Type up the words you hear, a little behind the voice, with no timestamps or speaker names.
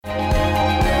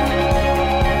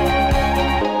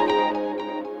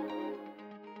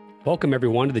Welcome,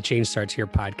 everyone, to the Change Starts Here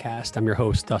podcast. I'm your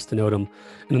host, Dustin Odom.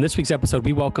 And in this week's episode,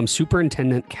 we welcome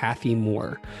Superintendent Kathy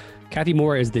Moore. Kathy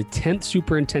Moore is the 10th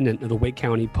superintendent of the Wake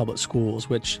County Public Schools,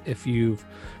 which, if you're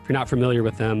not familiar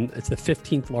with them, it's the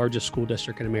 15th largest school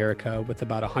district in America with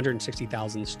about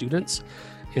 160,000 students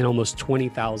and almost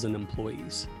 20,000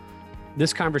 employees.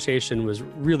 This conversation was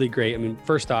really great. I mean,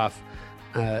 first off,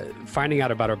 finding out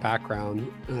about her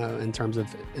background in terms of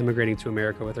immigrating to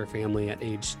America with her family at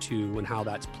age 2 and how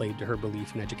that's played to her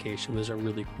belief in education was a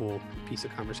really cool piece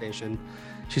of conversation.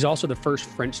 She's also the first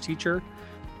French teacher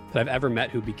that I've ever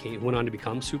met who went on to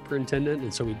become superintendent.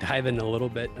 And so we dive in a little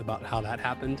bit about how that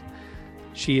happened.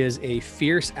 She is a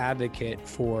fierce advocate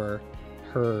for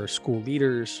her school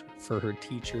leaders, for her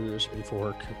teachers, and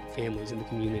for her families in the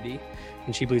community.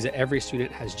 And she believes that every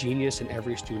student has genius and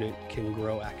every student can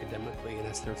grow academically, and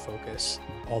that's their focus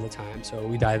all the time. So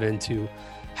we dive into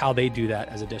how they do that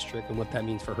as a district and what that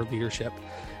means for her leadership.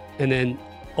 And then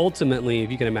ultimately,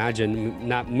 if you can imagine,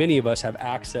 not many of us have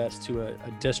access to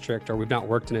a district, or we've not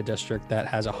worked in a district that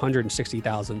has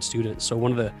 160,000 students. So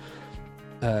one of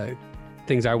the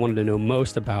things I wanted to know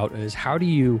most about is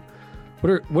what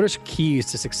are keys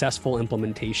to successful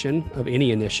implementation of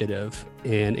any initiative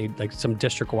and some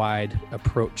district-wide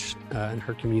approach in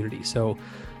her community? So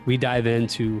we dive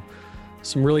into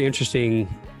some really interesting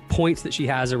points that she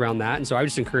has around that. And so I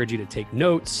just encourage you to take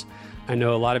notes. I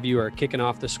know a lot of you are kicking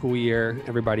off the school year.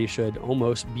 Everybody should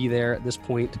almost be there at this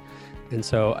point. And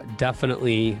so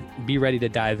definitely be ready to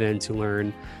dive in to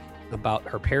learn about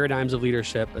her paradigms of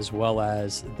leadership, as well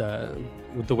as the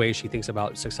way she thinks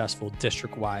about successful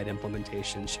district-wide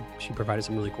implementation. She provided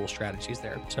some really cool strategies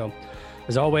there. So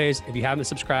as always, if you haven't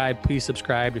subscribed, please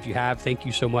subscribe. If you have, thank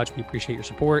you so much. We appreciate your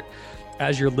support.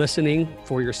 As you're listening,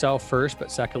 for yourself first,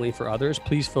 but secondly for others,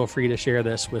 please feel free to share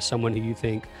this with someone who you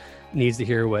think needs to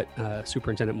hear what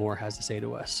Superintendent Moore has to say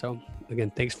to us. So again,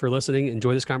 thanks for listening.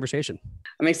 Enjoy this conversation.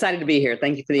 I'm excited to be here.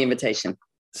 Thank you for the invitation.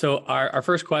 So our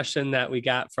first question that we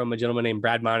got from a gentleman named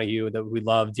Brad Montague that we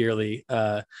love dearly,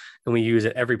 and we use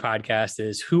at every podcast,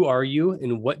 is who are you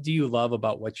and what do you love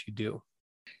about what you do?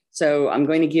 So I'm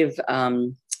going to give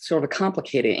sort of a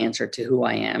complicated answer to who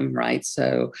I am, right?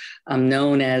 So I'm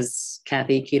known as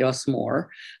Kathy Quiros Moore,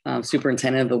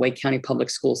 superintendent of the Wake County Public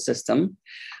School System.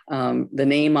 The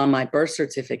name on my birth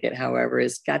certificate, however,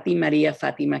 is Kathy Maria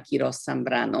Fatima Quiros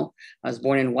Zambrano. I was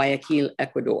born in Guayaquil,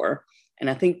 Ecuador. And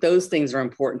I think those things are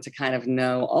important to kind of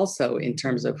know also in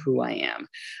terms of who I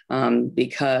am,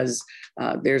 because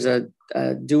there's a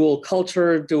dual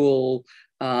culture, dual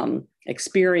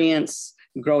experience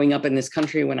growing up in this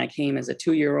country when I came as a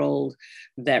 2-year-old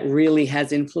that really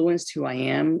has influenced who I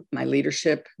am, my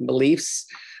leadership, beliefs.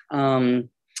 And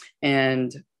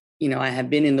I have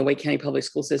been in the Wake County Public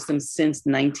School System since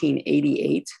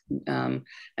 1988,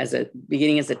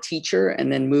 beginning as a teacher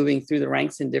and then moving through the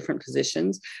ranks in different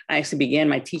positions. I actually began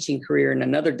my teaching career in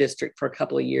another district for a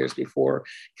couple of years before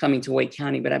coming to Wake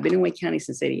County, but I've been in Wake County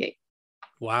since 88.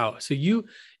 Wow. So you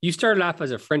started off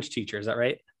as a French teacher, is that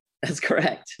right? That's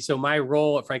correct. So my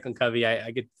role at Franklin Covey,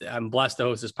 I'm blessed to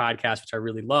host this podcast, which I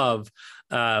really love.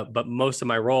 But most of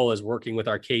my role is working with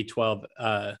our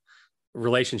K-12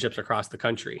 relationships across the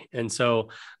country. And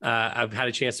so I've had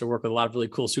a chance to work with a lot of really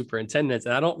cool superintendents.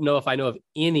 And I don't know if I know of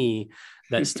any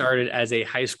that started as a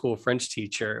high school French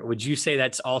teacher. Would you say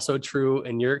that's also true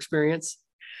in your experience?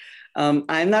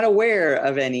 I'm not aware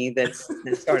of any that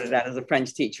started out as a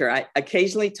French teacher. I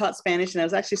occasionally taught Spanish, and I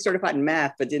was actually certified in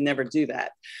math, but did never do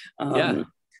that.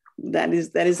 That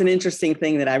is an interesting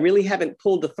thing that I really haven't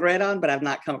pulled the thread on, but I've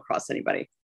not come across anybody.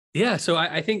 Yeah. So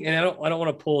I think, and I don't want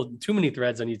to pull too many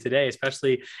threads on you today,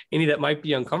 especially any that might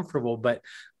be uncomfortable, but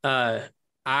when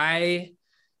I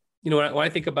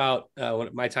think about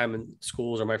my time in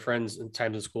schools or my friends'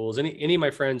 times in schools, any of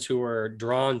my friends who were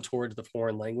drawn towards the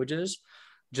foreign languages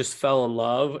just fell in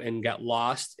love and got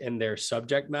lost in their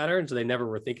subject matter. And so they never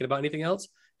were thinking about anything else.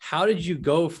 How did you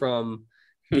go from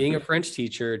being a French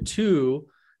teacher to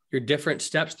your different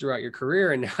steps throughout your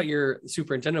career? And now you're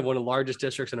superintendent of one of the largest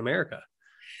districts in America.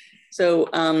 So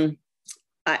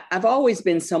I've always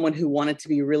been someone who wanted to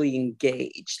be really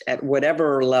engaged at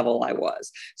whatever level I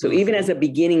was. So even as a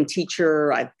beginning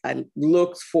teacher, I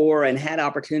looked for and had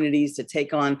opportunities to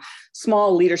take on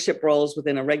small leadership roles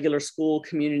within a regular school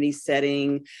community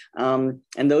setting. And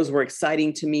those were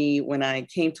exciting to me. When I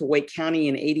came to Wake County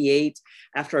in '88,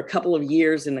 after a couple of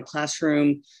years in the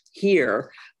classroom here,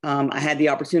 I had the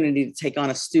opportunity to take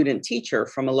on a student teacher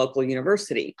from a local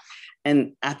university.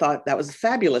 And I thought that was a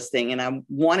fabulous thing. And I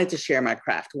wanted to share my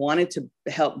craft, wanted to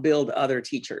help build other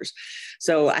teachers.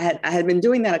 So I had been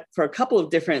doing that for a couple of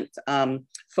different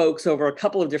folks over a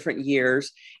couple of different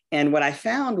years. And what I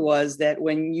found was that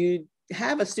when you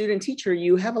have a student teacher,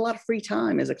 you have a lot of free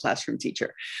time as a classroom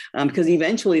teacher, because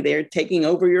eventually they're taking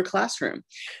over your classroom.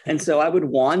 And so I would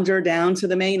wander down to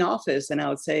the main office and I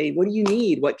would say, what do you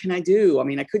need? What can I do? I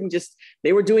mean, I couldn't just,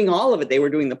 they were doing all of it. They were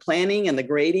doing the planning and the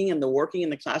grading and the working in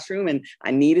the classroom, and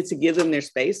I needed to give them their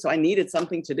space. So I needed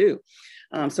something to do.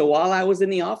 So while I was in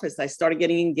the office, I started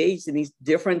getting engaged in these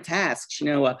different tasks,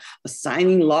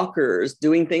 assigning lockers,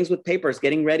 doing things with papers,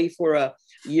 getting ready for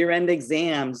year-end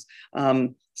exams,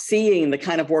 seeing the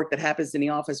kind of work that happens in the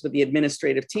office with the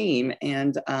administrative team.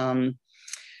 And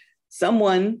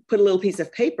someone put a little piece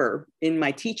of paper in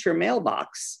my teacher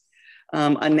mailbox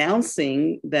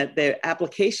announcing that their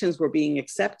applications were being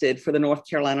accepted for the North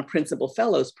Carolina Principal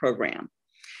Fellows Program.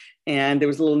 And there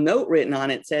was a little note written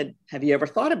on it, said, have you ever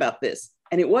thought about this?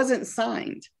 And it wasn't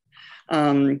signed.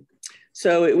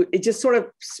 So it just sort of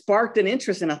sparked an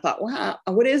interest. And I thought, wow,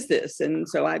 what is this? And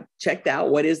so I checked out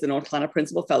what is the North Carolina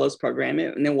Principal Fellows Program.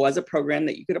 And there was a program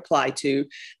that you could apply to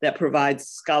that provides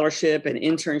scholarship and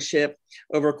internship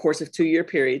over a course of 2-year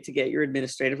period to get your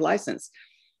administrative license.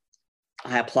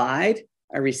 I applied,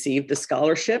 I received the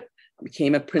scholarship, I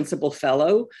became a principal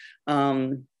fellow.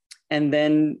 And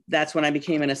then that's when I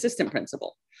became an assistant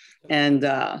principal. And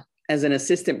as an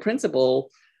assistant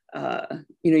principal,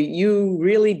 you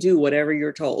really do whatever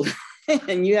you're told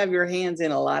and you have your hands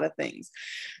in a lot of things.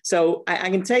 So I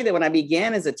can tell you that when I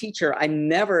began as a teacher, I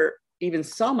never even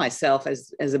saw myself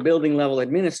as a building level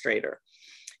administrator.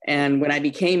 And when I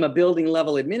became a building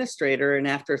level administrator, and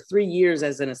after 3 years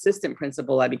as an assistant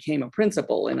principal, I became a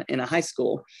principal in a high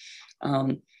school.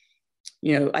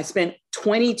 I spent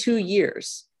 22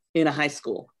 years in a high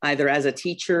school, either as a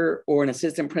teacher or an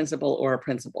assistant principal or a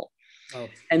principal. Oh.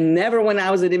 And never when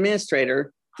I was an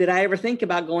administrator did I ever think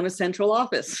about going to central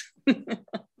office.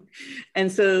 And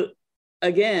so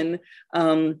again,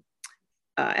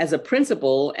 as a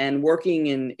principal and working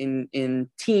in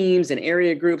teams and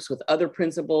area groups with other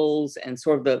principals and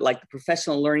sort of the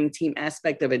professional learning team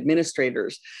aspect of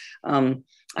administrators,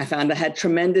 I found I had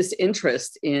tremendous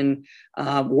interest in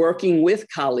working with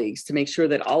colleagues to make sure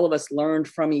that all of us learned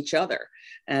from each other.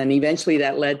 And eventually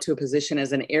that led to a position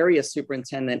as an area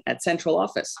superintendent at central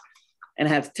office. And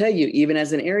I have to tell you, even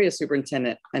as an area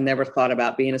superintendent, I never thought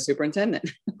about being a superintendent.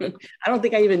 I don't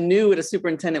think I even knew what a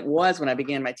superintendent was when I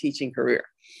began my teaching career.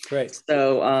 Right.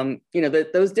 So,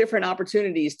 those different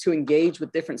opportunities to engage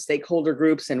with different stakeholder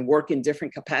groups and work in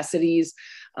different capacities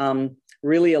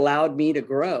really allowed me to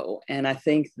grow. And I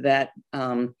think that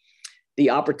the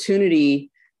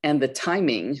opportunity and the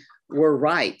timing were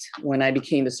right when I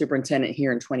became the superintendent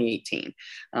here in 2018.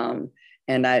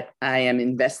 And I am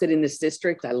invested in this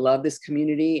district. I love this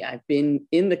community. I've been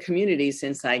in the community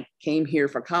since I came here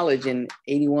for college in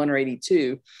 81 or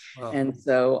 82. Wow. And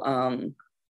so,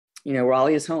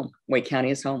 Raleigh is home. Wake County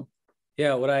is home.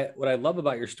 Yeah. What I love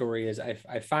about your story is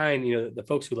I find, the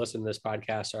folks who listen to this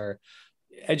podcast are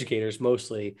educators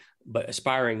mostly, but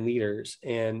aspiring leaders.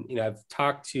 And, I've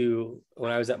talked to,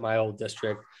 when I was at my old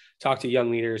district, talked to young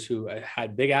leaders who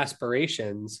had big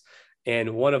aspirations.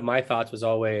 And one of my thoughts was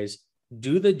always,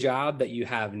 do the job that you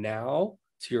have now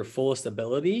to your fullest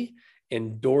ability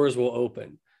and doors will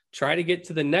open. Try to get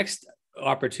to the next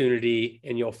opportunity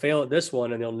and you'll fail at this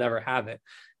one and you'll never have it.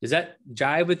 Does that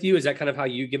jive with you? Is that kind of how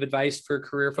you give advice for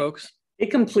career folks? It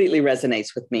completely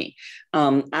resonates with me.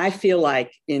 I feel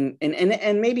like and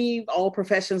maybe all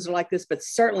professions are like this, but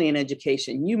certainly in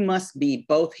education, you must be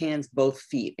both hands, both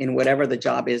feet in whatever the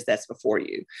job is that's before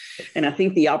you. And I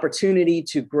think the opportunity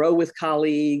to grow with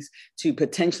colleagues, to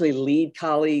potentially lead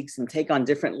colleagues and take on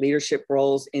different leadership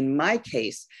roles, in my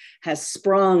case, has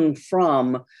sprung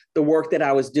from the work that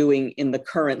I was doing in the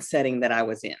current setting that I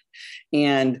was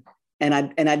in. And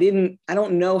I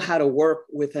don't know how to work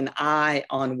with an eye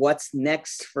on what's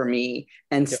next for me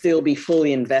and still be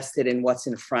fully invested in what's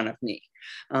in front of me.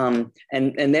 And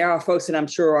there are folks that I'm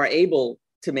sure are able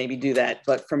to maybe do that.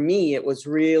 But for me, it was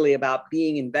really about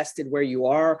being invested where you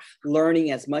are,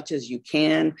 learning as much as you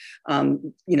can,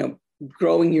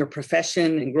 growing your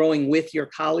profession and growing with your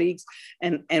colleagues.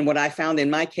 And what I found in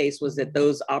my case was that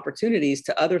those opportunities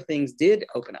to other things did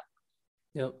open up.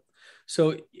 Yep.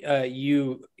 So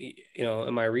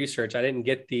in my research, I didn't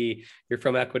get you're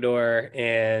from Ecuador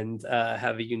and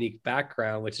have a unique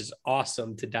background, which is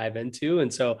awesome to dive into.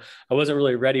 And so I wasn't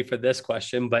really ready for this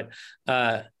question, but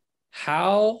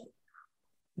how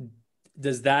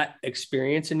does that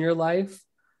experience in your life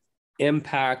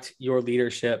impact your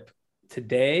leadership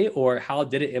today? Or how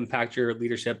did it impact your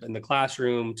leadership in the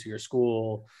classroom, to your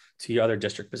school, to your other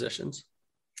district positions?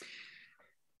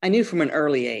 I knew from an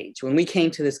early age. When we came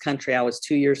to this country, I was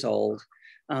 2 years old.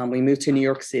 We moved to New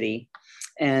York City.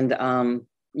 And,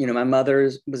 my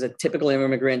mother was a typical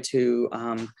immigrant who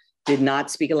did not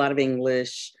speak a lot of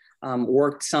English,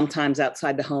 worked sometimes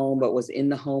outside the home, but was in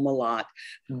the home a lot.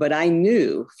 But I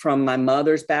knew from my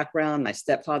mother's background, my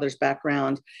stepfather's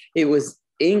background, it was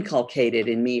inculcated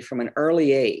in me from an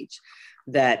early age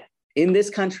that in this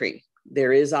country,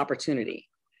 there is opportunity.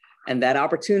 And that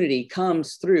opportunity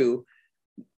comes through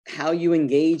how you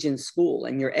engage in school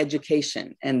and your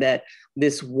education, and that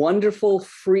this wonderful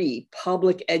free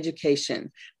public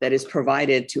education that is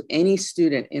provided to any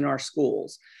student in our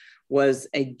schools was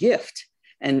a gift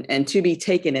and to be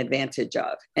taken advantage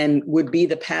of, and would be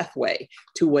the pathway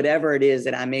to whatever it is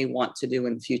that I may want to do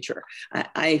in the future.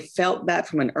 I felt that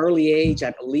from an early age.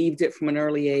 I believed it from an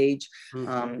early age.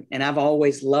 And I've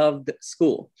always loved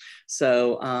school.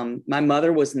 So my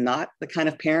mother was not the kind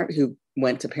of parent who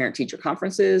went to parent-teacher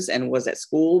conferences and was at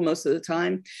school most of the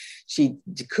time. She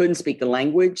couldn't speak the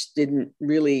language, didn't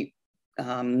really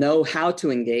know how to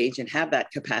engage and have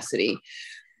that capacity.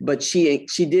 But she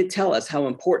did tell us how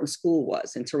important school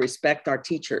was, and to respect our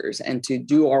teachers and to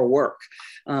do our work.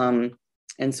 And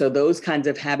so those kinds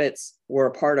of habits were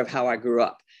a part of how I grew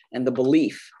up, and the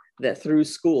belief that through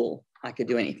school, I could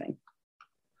do anything.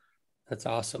 That's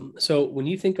awesome. So when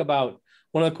you think about,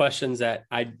 one of the questions that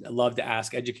I love to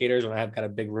ask educators when I've got a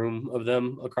big room of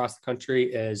them across the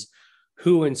country is,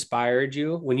 who inspired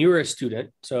you when you were a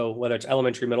student? So whether it's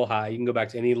elementary, middle, high, you can go back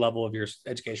to any level of your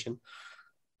education.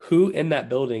 Who in that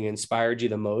building inspired you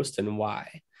the most and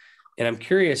why? And I'm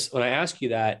curious, when I ask you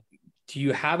that, do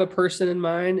you have a person in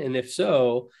mind? And if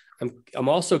so, I'm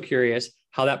also curious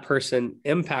how that person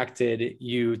impacted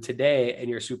you today in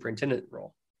your superintendent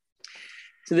role.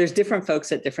 So there's different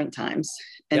folks at different times.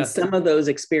 And some of those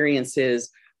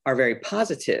experiences are very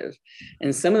positive,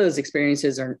 and some of those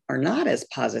experiences are not as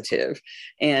positive.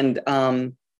 And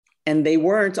they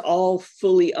weren't all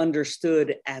fully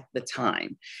understood at the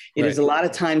time. It is a lot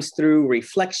of times through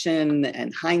reflection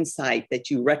and hindsight that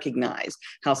you recognize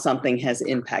how something has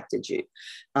impacted you.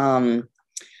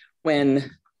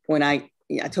 When I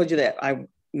told you that I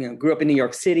grew up in New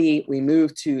York City, we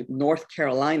moved to North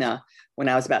Carolina when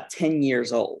I was about 10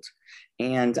 years old.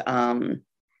 And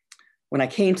when I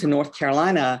came to North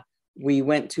Carolina, we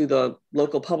went to the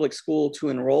local public school to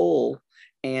enroll.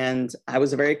 And I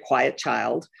was a very quiet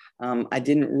child. I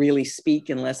didn't really speak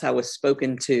unless I was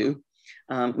spoken to.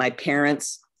 My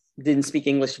parents didn't speak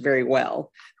English very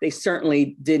well. They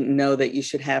certainly didn't know that you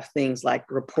should have things like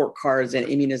report cards and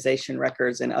immunization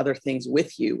records and other things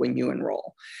with you when you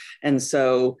enroll. And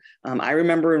so I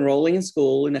remember enrolling in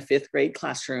school in a 5th grade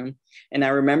classroom. And I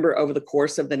remember over the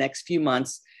course of the next few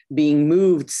months being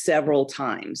moved several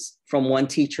times from one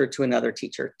teacher to another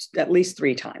teacher, at least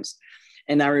 3 times.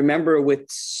 And I remember with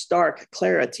stark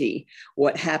clarity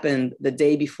what happened the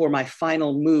day before my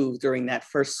final move during that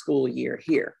first school year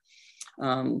here.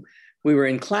 We were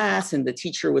in class and the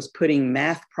teacher was putting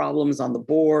math problems on the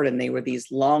board, and they were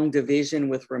these long division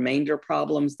with remainder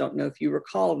problems. Don't know if you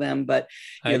recall them, but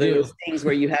there were those things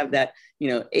where you have that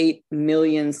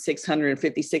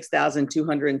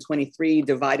 8,656,223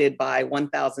 divided by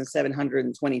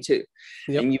 1,722.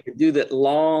 And you could do that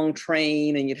long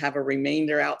train and you'd have a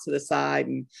remainder out to the side.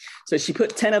 And so she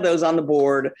put 10 of those on the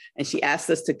board and she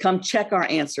asked us to come check our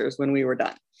answers when we were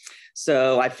done.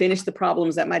 So I finished the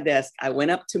problems at my desk. I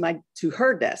went up to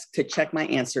her desk to check my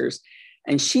answers,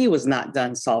 and she was not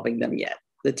done solving them yet.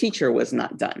 The teacher was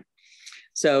not done.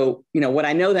 So, what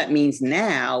I know that means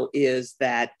now is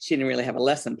that she didn't really have a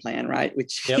lesson plan, right?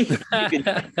 Which you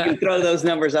can throw those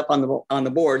numbers up on the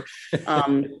board.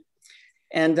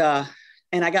 And I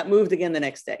got moved again the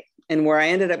next day. And where I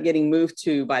ended up getting moved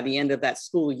to by the end of that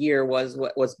school year was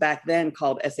what was back then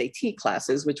called SAT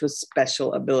classes, which was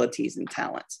special abilities and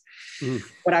talents.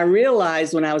 What I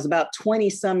realized when I was about 20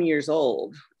 some years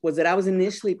old was that I was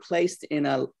initially placed in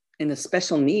a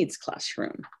special needs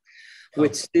classroom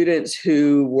with students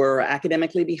who were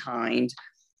academically behind,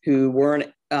 who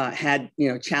weren't had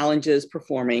challenges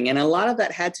performing. And a lot of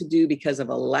that had to do because of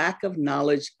a lack of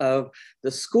knowledge of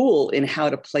the school in how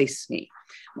to place me.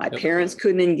 My parents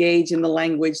couldn't engage in the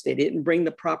language. They didn't bring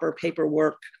the proper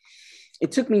paperwork.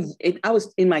 It took me, I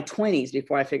was in my 20s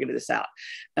before I figured this out,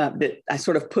 but I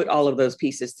sort of put all of those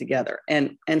pieces together.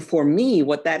 And for me,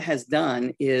 what that has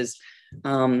done is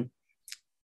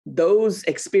those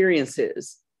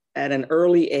experiences at an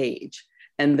early age,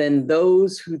 and then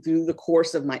those who through the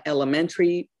course of my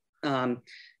elementary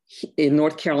in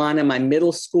North Carolina, my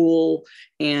middle school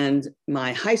and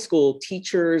my high school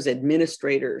teachers,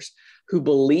 administrators who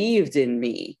believed in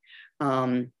me,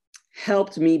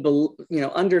 helped me,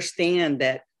 understand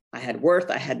that I had worth,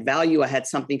 I had value, I had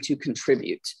something to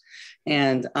contribute.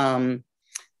 And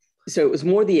so it was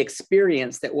more the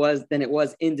experience than it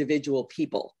was individual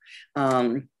people.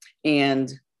 And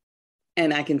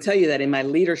I can tell you that in my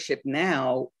leadership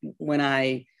now, when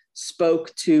I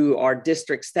spoke to our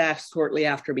district staff shortly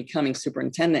after becoming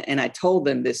superintendent, and I told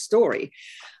them this story,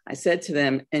 I said to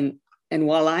them, and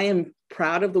while I am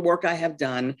proud of the work I have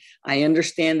done, I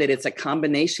understand that it's a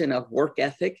combination of work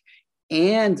ethic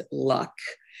and luck.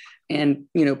 And,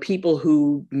 people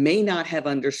who may not have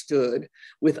understood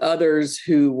with others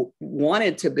who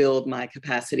wanted to build my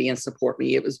capacity and support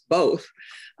me. It was both.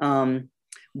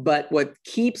 But what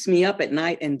keeps me up at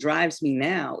night and drives me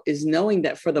now is knowing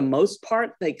that for the most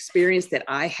part, the experience that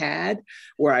I had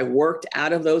where I worked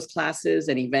out of those classes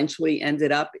and eventually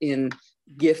ended up in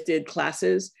gifted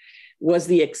classes was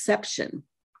the exception,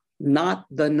 not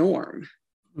the norm.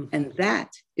 And that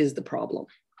is the problem.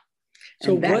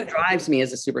 So and that drives me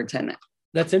as a superintendent.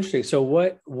 That's interesting. So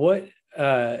what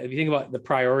if you think about the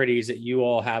priorities that you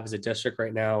all have as a district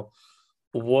right now,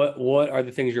 what are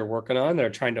the things you're working on that are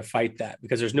trying to fight that?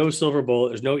 Because there's no silver bullet,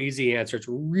 there's no easy answer. It's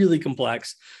really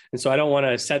complex. And so I don't want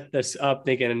to set this up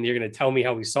thinking you're going to tell me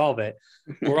how we solve it.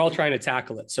 We're all trying to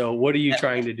tackle it. So what are you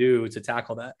trying to do to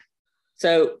tackle that?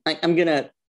 So I'm going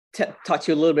to talk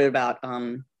to you a little bit about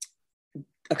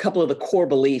a couple of the core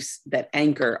beliefs that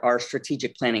anchor our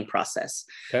strategic planning process.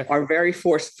 Okay. Our very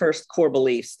first core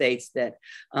belief states that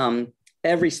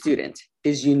every student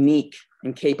is unique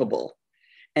and capable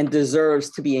and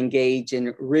deserves to be engaged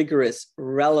in rigorous,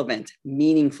 relevant,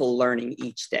 meaningful learning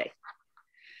each day.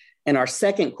 And our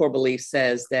second core belief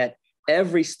says that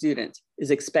every student is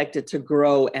expected to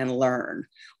grow and learn,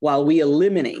 while we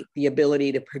eliminate the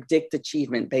ability to predict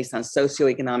achievement based on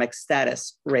socioeconomic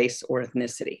status, race, or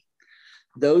ethnicity.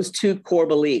 Those two core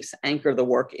beliefs anchor the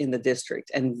work in the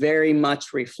district and very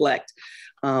much reflect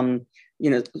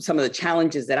some of the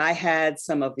challenges that I had,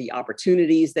 some of the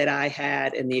opportunities that I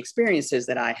had, and the experiences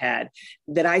that I had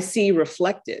that I see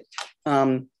reflected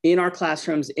in our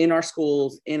classrooms, in our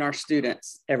schools, in our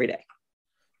students every day.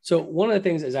 So one of the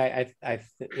things is I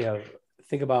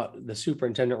think about the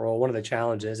superintendent role, one of the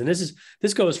challenges, and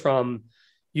this goes from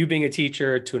you being a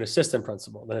teacher to an assistant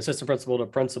principal, then assistant principal to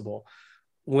principal.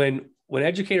 When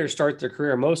educators start their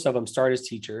career, most of them start as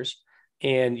teachers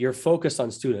and you're focused on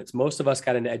students. Most of us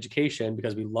got into education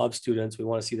because we love students. We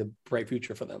want to see the bright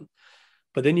future for them.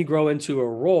 But then you grow into a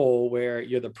role where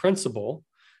you're the principal,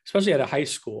 especially at a high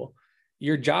school.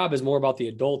 Your job is more about the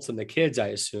adults and the kids, I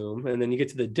assume. And then you get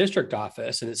to the district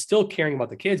office and it's still caring about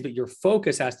the kids, but your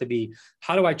focus has to be,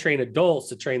 how do I train adults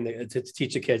to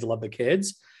teach the kids, love the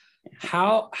kids?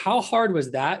 How hard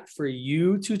was that for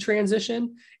you to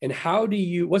transition? And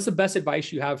what's the best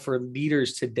advice you have for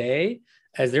leaders today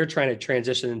as they're trying to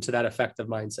transition into that effective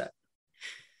mindset?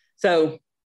 So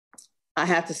I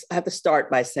have to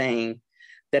start by saying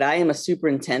that I am a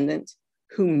superintendent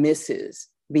who misses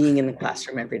being in the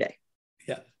classroom every day.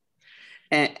 Yeah.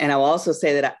 And I'll also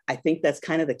say that I think that's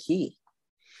kind of the key.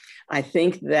 I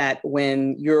think that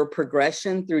when your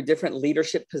progression through different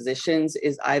leadership positions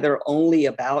is either only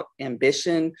about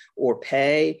ambition or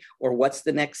pay or what's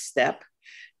the next step,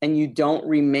 and you don't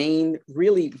remain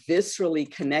really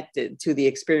viscerally connected to the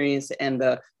experience and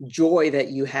the joy that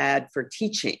you had for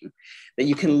teaching, that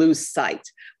you can lose sight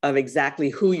of exactly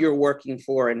who you're working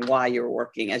for and why you're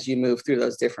working as you move through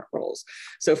those different roles.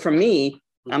 So for me,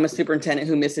 I'm a superintendent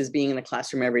who misses being in the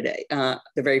classroom every day. The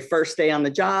very first day on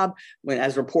the job,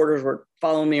 as reporters were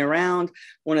following me around,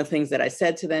 one of the things that I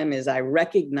said to them is I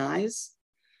recognize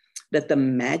that the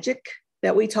magic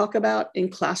that we talk about in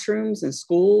classrooms and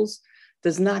schools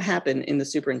does not happen in the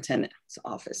superintendent's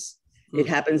office. It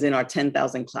happens in our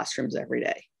 10,000 classrooms every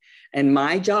day. And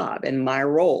my job and my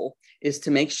role is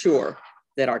to make sure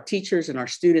that our teachers and our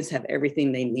students have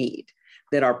everything they need,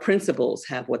 that our principals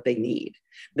have what they need,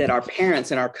 that our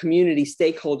parents and our community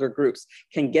stakeholder groups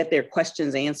can get their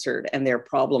questions answered and their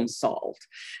problems solved.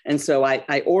 And so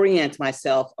I orient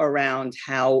myself around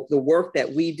how the work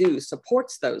that we do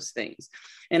supports those things.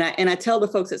 And I tell the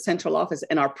folks at central office,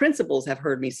 and our principals have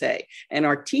heard me say, and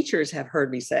our teachers have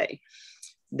heard me say,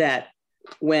 that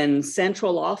when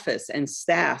central office and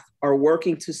staff are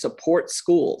working to support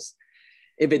schools,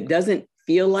 if it doesn't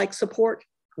feel like support,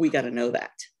 we got to know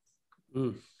that.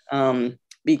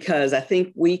 Because I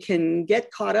think we can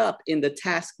get caught up in the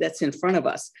task that's in front of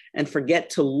us and forget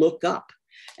to look up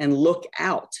and look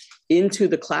out into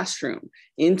the classroom,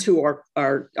 into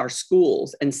our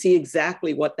schools, and see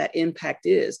exactly what that impact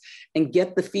is and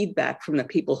get the feedback from the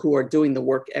people who are doing the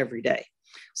work every day.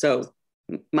 So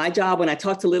my job, when I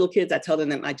talk to little kids, I tell them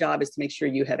that my job is to make sure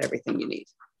you have everything you need.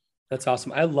 That's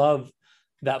awesome. I love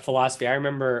that philosophy. I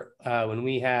remember when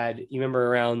you remember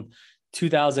around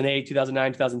 2008,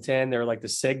 2009, 2010, there were like the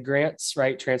SIG grants,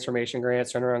 right? Transformation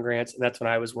grants, turnaround grants. And that's when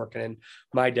I was working in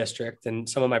my district. And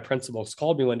some of my principals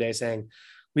called me one day saying,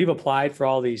 we've applied for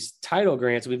all these title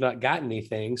grants. We've not gotten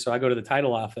anything. So I go to the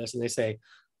title office and they say,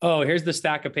 oh, here's the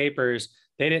stack of papers.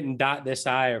 They didn't dot this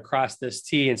I or cross this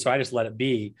T. And so I just let it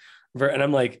be. And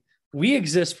I'm like, we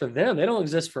exist for them. They don't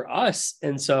exist for us.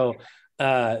 And so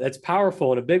that's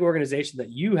powerful. And a big organization that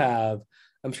you have,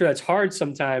 I'm sure that's hard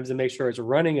sometimes to make sure it's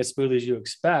running as smoothly as you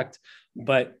expect.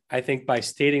 But I think by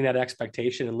stating that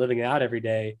expectation and living it out every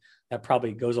day, that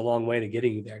probably goes a long way to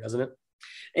getting you there, doesn't it?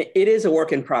 It is a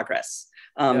work in progress,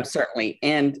 certainly.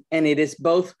 And it is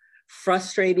both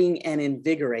frustrating and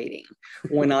invigorating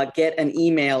when I get an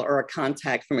email or a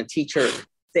contact from a teacher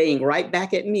saying right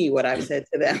back at me what I've said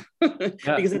to them,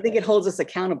 because I think it holds us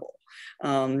accountable.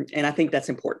 And I think that's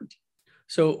important.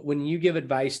 So when you give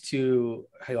advice to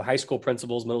high school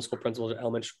principals, middle school principals, or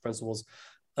elementary principals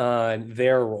on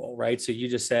their role, right? So you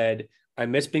just said, I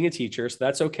miss being a teacher, so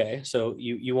that's okay. So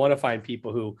you want to find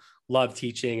people who love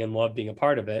teaching and love being a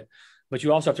part of it, but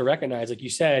you also have to recognize, like you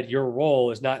said, your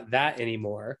role is not that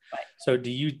anymore. Right. So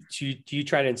do you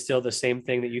try to instill the same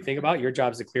thing that you think about? Your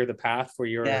job is to clear the path for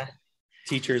your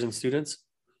teachers and students.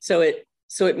 So it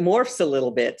morphs a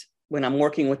little bit when I'm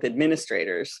working with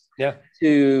administrators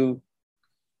to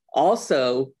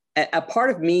also, a part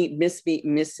of me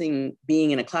missing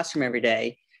being in a classroom every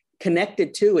day,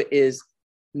 connected to it is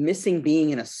missing being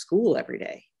in a school every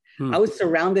day. I was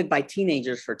surrounded by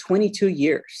teenagers for 22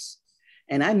 years.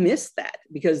 And I missed that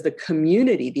because the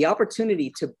community, the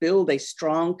opportunity to build a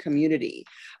strong community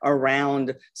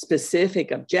around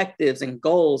specific objectives and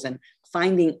goals and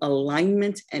finding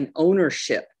alignment and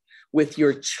ownership with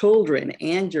your children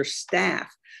and your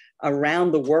staff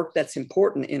around the work that's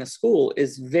important in a school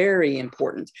is very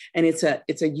important. And it's a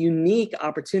unique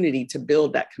opportunity to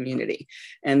build that community.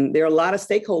 And there are a lot of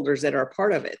stakeholders that are a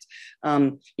part of it.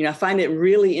 I find it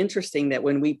really interesting that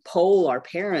when we poll our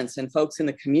parents and folks in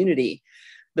the community,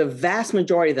 the vast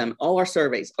majority of them, all our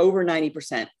surveys, over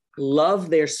 90%,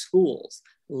 love their schools,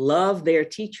 love their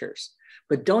teachers,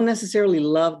 but don't necessarily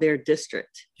love their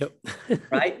district. Yep.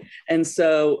 Right. And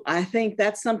so I think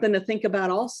that's something to think about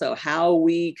also, how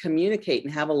we communicate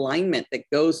and have alignment that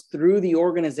goes through the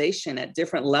organization at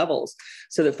different levels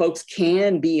so that folks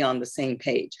can be on the same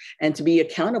page and to be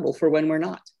accountable for when we're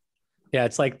not. Yeah,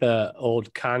 it's like the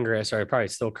old Congress, or probably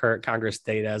still current Congress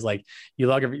data, as like you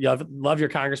love your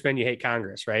congressman, you hate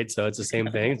Congress, right? So it's the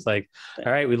same thing. It's like, all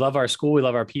right, we love our school, we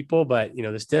love our people, but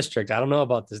this district, I don't know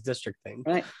about this district thing.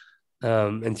 Right.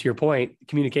 And to your point,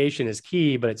 communication is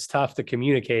key, but it's tough to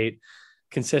communicate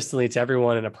consistently to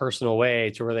everyone in a personal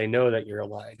way to where they know that you're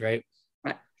aligned, right?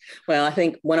 Right. Well, I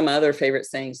think one of my other favorite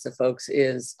sayings to folks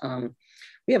is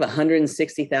we have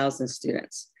 160,000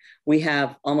 students. We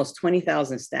have almost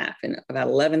 20,000 staff and about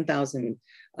 11,000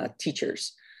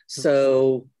 teachers.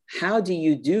 So how do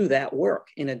you do that work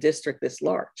in a district this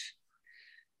large?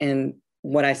 And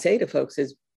what I say to folks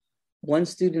is one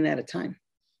student at a time.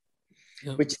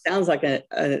 Yep. Which sounds like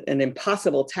an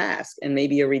impossible task and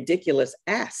maybe a ridiculous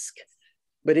ask,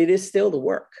 but it is still the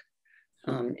work.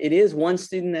 It is one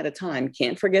student at a time.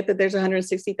 Can't forget that there's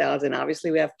 160,000.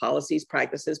 Obviously, we have policies,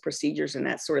 practices, procedures, and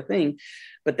that sort of thing.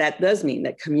 But that does mean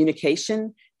that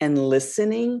communication and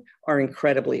listening are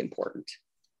incredibly important.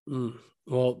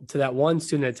 Well, to that one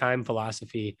student at a time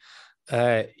philosophy,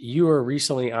 you were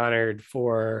recently honored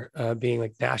for being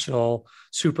like National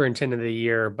Superintendent of the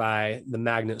Year by the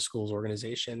Magnet Schools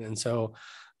organization. And so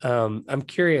I'm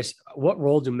curious, what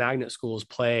role do magnet schools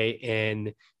play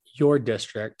in your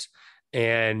district,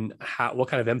 and what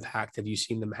kind of impact have you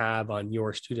seen them have on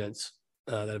your students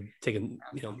that have been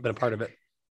a part of it?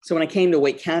 So when I came to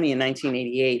Wake County in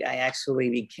 1988, I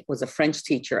actually was a French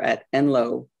teacher at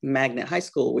Enloe Magnet High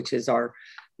School, which is our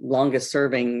longest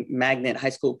serving magnet high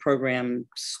school program,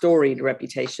 storied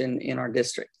reputation in our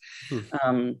district.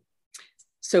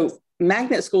 So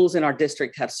magnet schools in our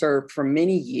district have served for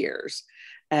many years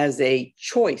as a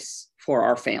choice for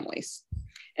our families.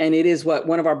 And it is what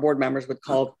one of our board members would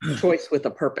call choice with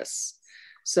a purpose.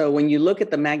 So when you look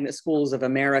at the Magnet Schools of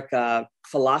America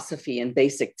philosophy and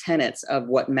basic tenets of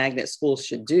what magnet schools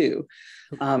should do,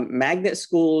 magnet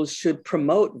schools should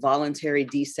promote voluntary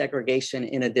desegregation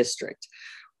in a district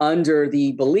under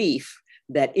the belief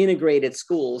that integrated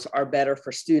schools are better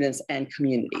for students and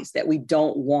communities, that we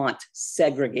don't want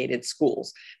segregated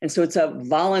schools. And so it's a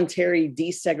voluntary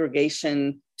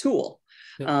desegregation tool.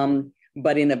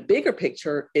 But in a bigger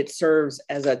picture, it serves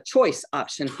as a choice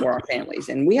option for our families.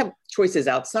 And we have choices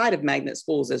outside of magnet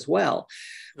schools as well.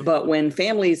 But when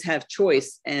families have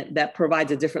choice, and that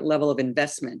provides a different level of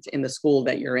investment in the school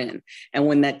that you're in. And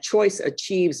when that choice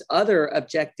achieves other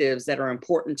objectives that are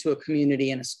important to a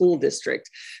community and a school district,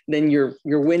 then you're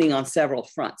winning on several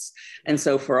fronts. And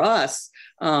so for us,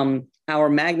 our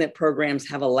magnet programs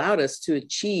have allowed us to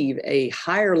achieve a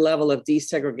higher level of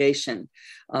desegregation,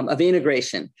 of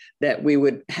integration that we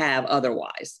would have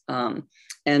otherwise.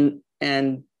 And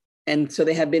so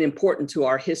they have been important to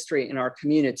our history and our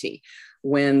community.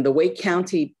 When the Wake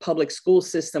County public school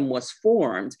system was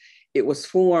formed, it was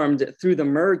formed through the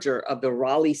merger of the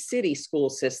Raleigh City school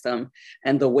system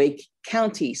and the Wake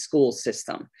County school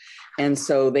system. And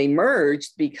so they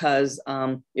merged because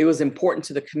it was important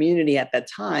to the community at that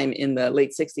time in the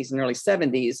late 60s and early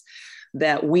 70s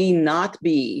that we not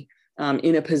be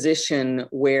in a position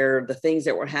where the things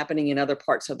that were happening in other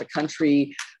parts of the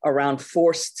country around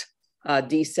forced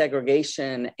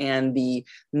desegregation and the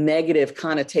negative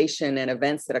connotation and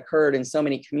events that occurred in so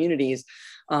many communities,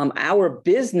 our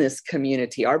business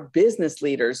community, our business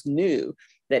leaders knew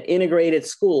that integrated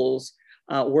schools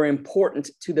were important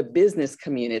to the business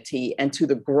community and to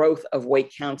the growth of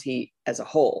Wake County as a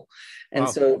whole. And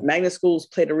so magnet schools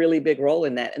played a really big role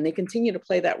in that, and they continue to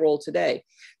play that role today.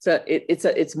 So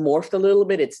it's morphed a little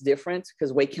bit. It's different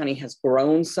because Wake County has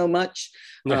grown so much.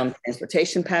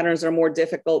 Transportation patterns are more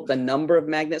difficult. The number of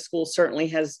magnet schools certainly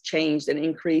has changed and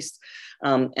increased.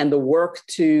 And the work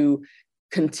to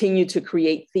continue to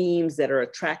create themes that are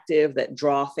attractive, that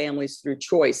draw families through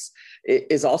choice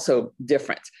is also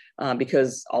different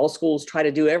because all schools try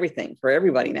to do everything for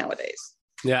everybody nowadays.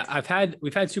 Yeah,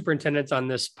 we've had superintendents on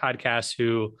this podcast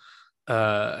who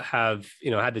have,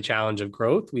 had the challenge of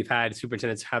growth. We've had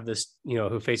superintendents have this,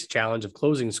 who face a challenge of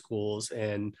closing schools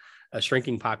and a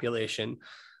shrinking population.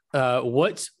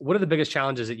 What are the biggest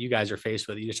challenges that you guys are faced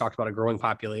with? You just talked about a growing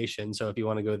population. So if you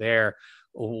want to go there,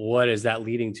 what is that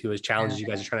leading to as challenges you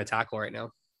guys are trying to tackle right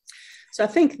now? So I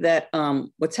think that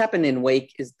what's happened in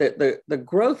Wake is that the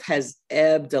growth has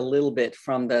ebbed a little bit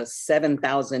from the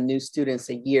 7,000 new students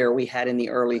a year we had in the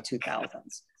early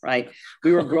 2000s, right?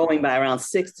 We were growing by around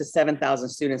 6,000 to 7,000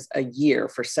 students a year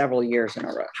for several years in a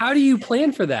row. How do you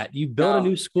plan for that? You build a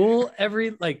new school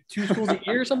every 2 schools a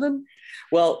year or something?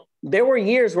 Well, there were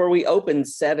years where we opened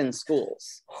 7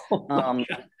 schools.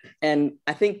 And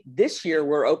I think this year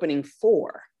we're opening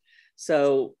 4.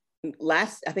 So I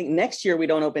think next year we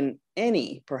don't open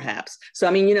any, perhaps. So,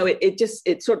 I mean,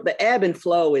 it's sort of the ebb and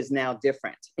flow is now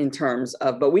different in terms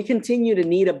of, but we continue to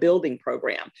need a building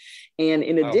program. And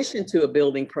in addition to a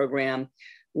building program,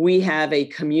 we have a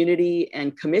community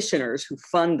and commissioners who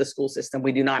fund the school system.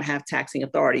 We do not have taxing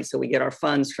authority, so we get our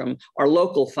funds from our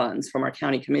local funds from our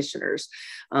county commissioners.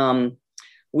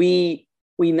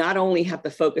 We not only have to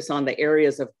focus on the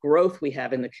areas of growth we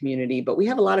have in the community, but we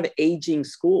have a lot of aging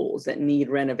schools that need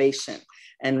renovation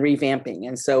and revamping.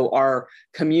 And so our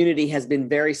community has been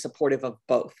very supportive of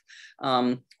both.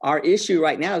 Our issue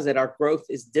right now is that our growth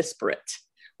is disparate.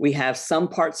 We have some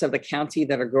parts of the county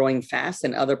that are growing fast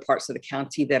and other parts of the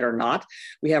county that are not.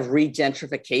 We have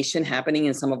regentrification happening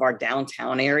in some of our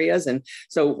downtown areas. And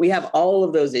so we have all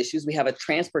of those issues. We have a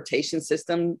transportation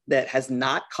system that has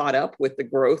not caught up with the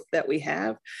growth that we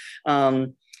have.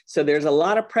 So there's a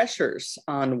lot of pressures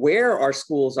on where our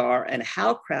schools are and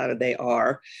how crowded they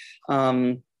are.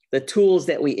 The tools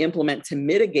that we implement to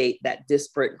mitigate that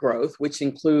disparate growth, which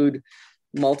include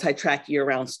multi-track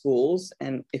year-round schools.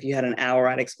 And if you had an hour,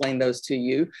 I'd explain those to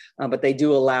you. But they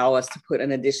do allow us to put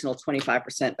an additional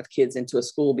 25% of kids into a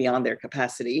school beyond their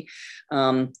capacity,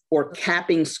 or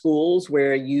capping schools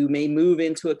where you may move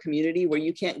into a community where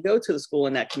you can't go to the school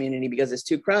in that community because it's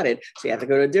too crowded. So you have to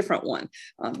go to a different one.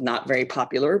 Not very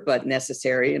popular, but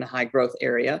necessary in a high growth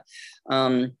area.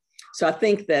 So I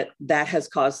think that has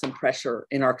caused some pressure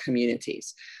in our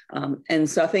communities. And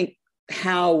so I think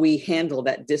how we handle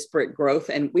that disparate growth.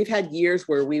 And we've had years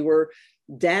where we were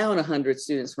down 100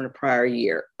 students from the prior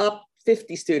year, up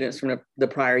 50 students from the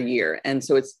prior year. And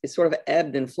so it's sort of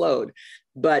ebbed and flowed,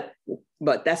 but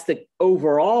that's the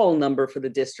overall number for the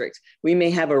district. We may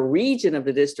have a region of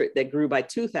the district that grew by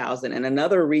 2,000 and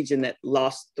another region that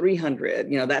lost 300,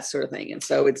 that sort of thing. And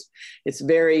so it's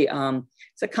very,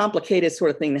 it's a complicated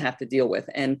sort of thing to have to deal with.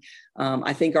 And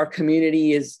I think our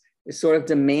community is sort of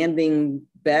demanding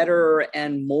better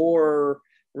and more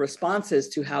responses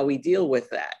to how we deal with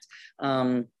that.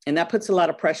 And that puts a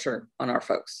lot of pressure on our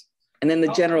folks. And then the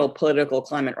general political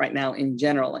climate right now in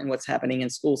general and what's happening in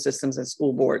school systems and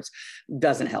school boards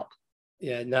doesn't help.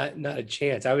 Yeah, not a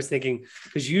chance. I was thinking,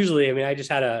 because usually, I mean, I just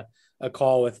had a a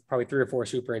call with probably 3 or 4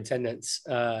 superintendents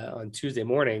on Tuesday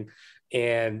morning,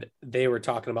 and they were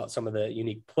talking about some of the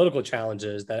unique political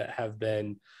challenges that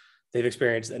they've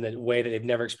experienced in a way that they've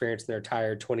never experienced in their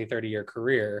entire 20, 30-year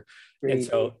career. Great. And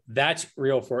so that's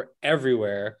real for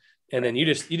everywhere. And then you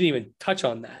didn't even touch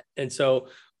on that. And so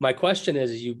my question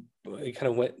is, you kind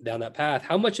of went down that path,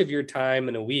 how much of your time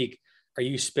in a week are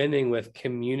you spending with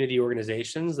community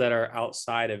organizations that are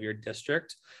outside of your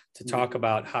district to talk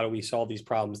about how do we solve these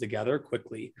problems together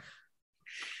quickly?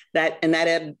 That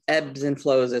ebbs and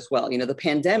flows as well. The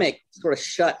pandemic sort of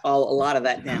shut a lot of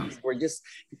that down. So we're just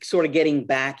sort of getting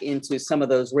back into some of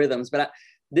those rhythms. But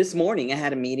this morning I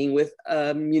had a meeting with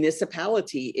a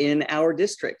municipality in our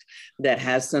district that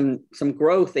has some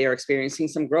growth. They are experiencing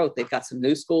some growth. They've got some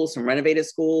new schools, some renovated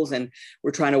schools, and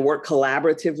we're trying to work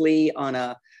collaboratively on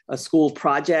a school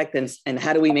project, and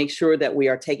how do we make sure that we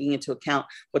are taking into account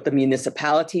what the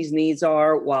municipality's needs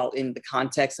are while in the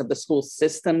context of the school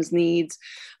system's needs,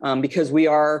 because we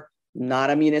are not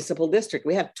a municipal district.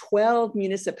 We have 12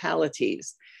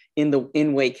 municipalities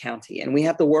in Wake County, and we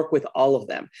have to work with all of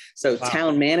them. So wow.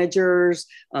 Town managers,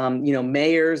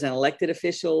 mayors and elected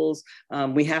officials,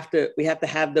 we have to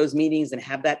have those meetings and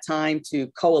have that time to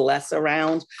coalesce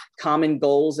around common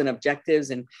goals and objectives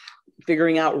and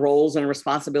figuring out roles and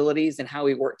responsibilities and how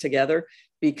we work together,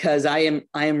 because I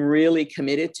am really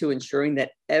committed to ensuring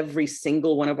that every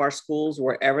single one of our schools,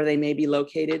 wherever they may be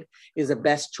located, is a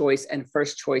best choice and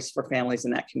first choice for families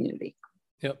in that community.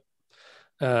 Yep.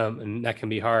 And that can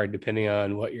be hard depending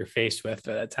on what you're faced with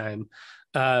at that time.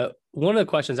 One of the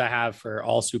questions I have for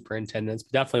all superintendents,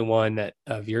 but definitely one that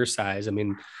of your size, I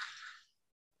mean,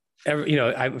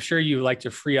 I'm sure you like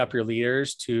to free up your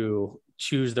leaders to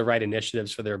choose the right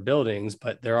initiatives for their buildings,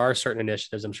 but there are certain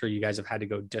initiatives I'm sure you guys have had to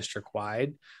go district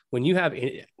wide. When you have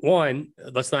one,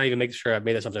 let's not even make sure I've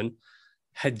made assumption.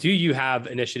 Do you have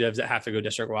initiatives that have to go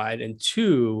district wide? And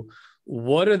two,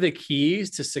 what are the keys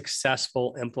to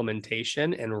successful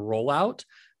implementation and rollout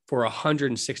for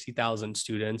 160,000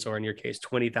 students, or in your case,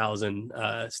 20,000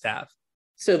 staff?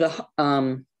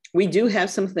 So we do have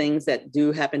some things that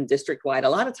do happen district-wide. A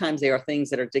lot of times they are things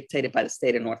that are dictated by the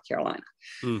state of North Carolina.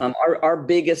 Our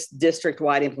biggest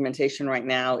district-wide implementation right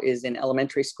now is in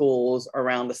elementary schools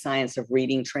around the science of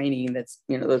reading training. That's,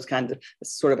 those kinds of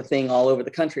sort of a thing all over the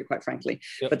country, quite frankly.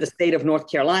 Yep. But the state of North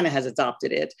Carolina has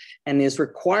adopted it and is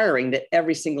requiring that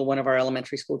every single one of our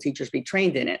elementary school teachers be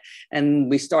trained in it. And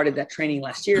we started that training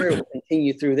last year. It will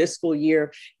continue through this school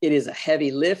year. It is a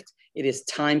heavy lift. It is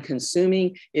time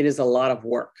consuming. It is a lot of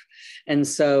work. And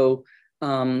so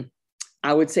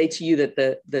I would say to you that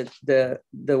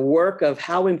the work of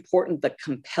how important the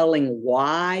compelling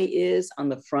why is on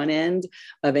the front end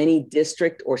of any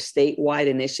district or statewide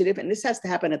initiative, and this has to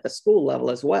happen at the school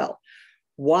level as well.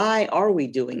 Why are we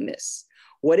doing this?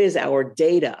 What is our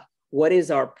data? What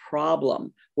is our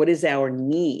problem? What is our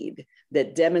need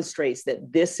that demonstrates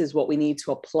that this is what we need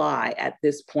to apply at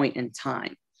this point in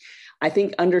time? I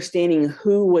think understanding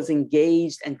who was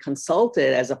engaged and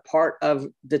consulted as a part of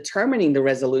determining the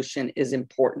resolution is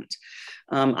important.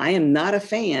 I am not a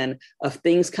fan of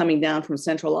things coming down from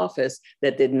central office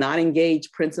that did not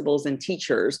engage principals and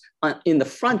teachers in the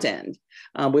front end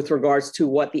with regards to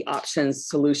what the options,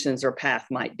 solutions, or path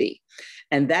might be.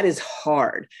 And that is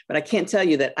hard, but I can't tell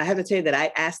you that. I have to tell you that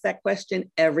I ask that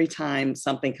question every time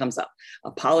something comes up,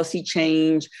 a policy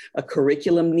change, a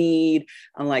curriculum need.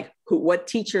 I'm like, what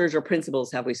teachers or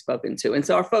principals have we spoken to? And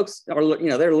so our folks are,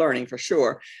 they're learning for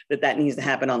sure that needs to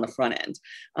happen on the front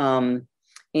end.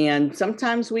 And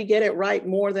sometimes we get it right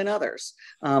more than others.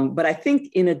 But I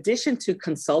think in addition to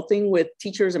consulting with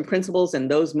teachers and principals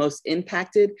and those most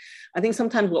impacted, I think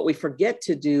sometimes what we forget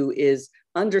to do is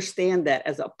understand that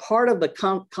as a part of the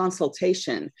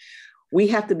consultation, we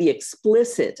have to be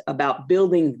explicit about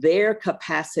building their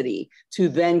capacity to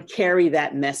then carry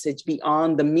that message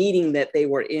beyond the meeting that they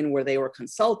were in where they were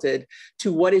consulted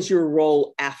to what is your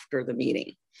role after the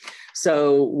meeting.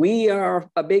 So we are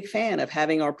a big fan of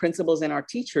having our principals and our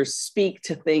teachers speak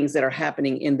to things that are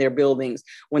happening in their buildings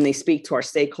when they speak to our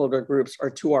stakeholder groups or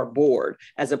to our board,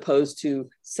 as opposed to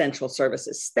central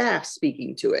services staff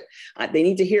speaking to it. They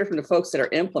need to hear from the folks that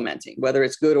are implementing, whether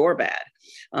it's good or bad.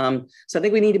 So I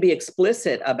think we need to be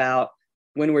explicit about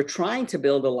when we're trying to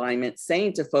build alignment,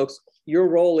 saying to folks, your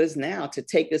role is now to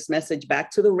take this message back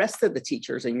to the rest of the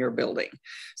teachers in your building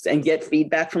and get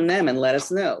feedback from them and let us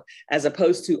know, as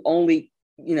opposed to only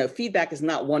feedback is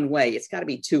not one way. It's got to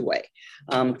be two way.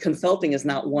 Consulting is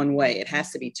not one way. It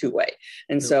has to be two way.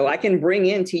 And so I can bring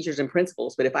in teachers and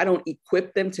principals, but if I don't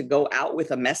equip them to go out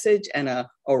with a message and a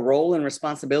role and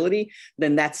responsibility,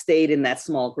 then that stayed in that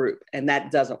small group, and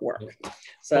that doesn't work.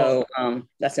 So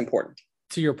that's important.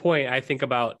 To your point, I think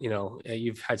about,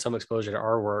 you've had some exposure to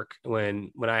our work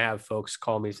when I have folks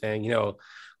call me saying,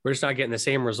 we're just not getting the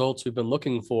same results we've been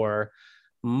looking for.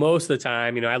 Most of the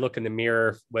time, I look in the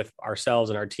mirror with ourselves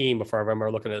and our team before I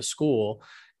remember looking at a school,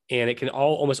 and it can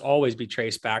almost always be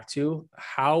traced back to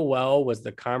how well was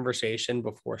the conversation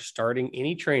before starting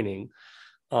any training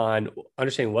on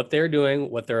understanding what they're doing,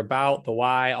 what they're about, the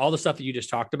why, all the stuff that you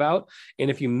just talked about. And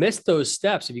if you miss those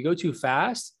steps, if you go too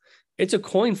fast, it's a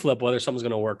coin flip whether something's going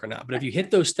to work or not. But if you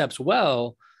hit those steps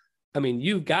well,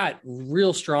 you've got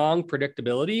real strong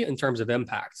predictability in terms of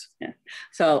impact. Yeah.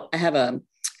 So I have a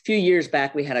few years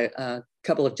back, we had a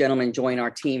couple of gentlemen join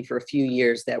our team for a few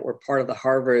years that were part of the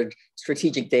Harvard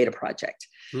Strategic Data Project.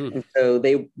 And so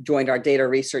they joined our data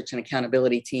research and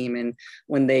accountability team. And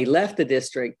when they left the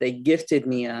district, they gifted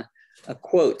me a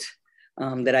quote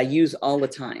that I use all the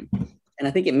time. And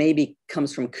I think it maybe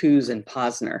comes from Coos and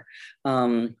Posner,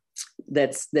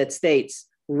 that states,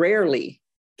 "Rarely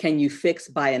can you fix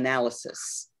by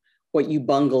analysis what you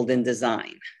bungled in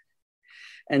design."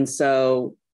 And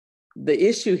so the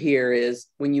issue here is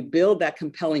when you build that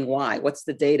compelling why, what's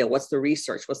the data, what's the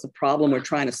research, what's the problem we're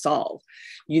trying to solve,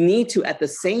 you need to at the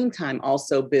same time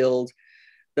also build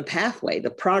the pathway,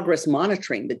 the progress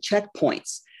monitoring, the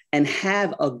checkpoints, and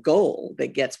have a goal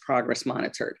that gets progress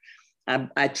monitored.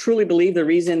 I truly believe the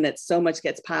reason that so much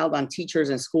gets piled on teachers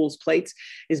and schools' plates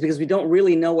is because we don't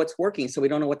really know what's working, so we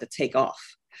don't know what to take off.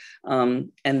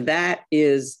 And that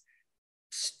is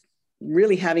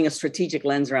really having a strategic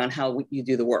lens around how you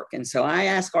do the work. And so I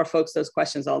ask our folks those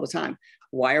questions all the time.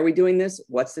 Why are we doing this?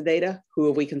 What's the data? Who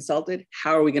have we consulted?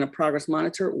 How are we going to progress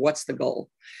monitor? What's the goal?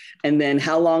 And then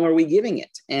how long are we giving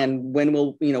it? And when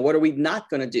will, what are we not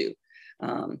going to do?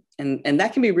 And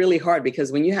that can be really hard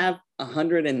because when you have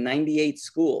 198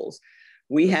 schools,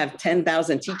 we have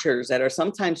 10,000 teachers that are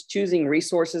sometimes choosing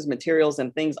resources, materials,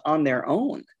 and things on their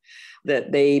own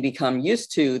that they become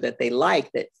used to, that they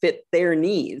like, that fit their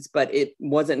needs, but it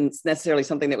wasn't necessarily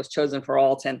something that was chosen for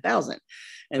all 10,000.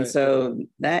 And so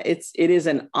that it is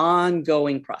an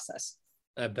ongoing process.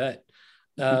 I bet.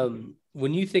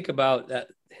 When you think about that,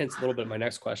 hence a little bit of my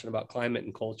next question about climate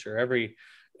and culture.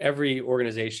 Every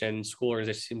organization, school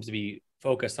organization seems to be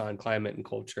focused on climate and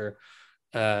culture.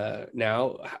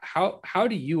 Now, how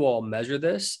do you all measure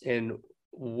this, and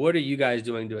what are you guys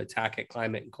doing to attack it,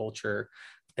 climate and culture,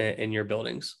 in your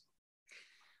buildings?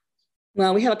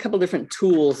 Well, we have a couple different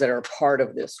tools that are part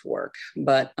of this work,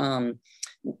 but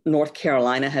North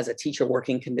Carolina has a teacher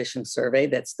working conditions survey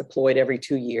that's deployed every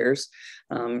 2 years.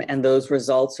 And those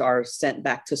results are sent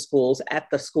back to schools at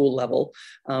the school level.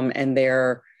 And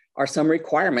there are some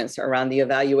requirements around the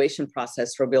evaluation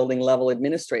process for building level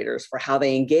administrators for how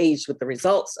they engage with the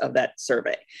results of that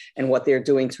survey and what they're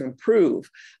doing to improve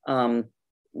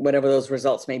whatever those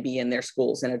results may be in their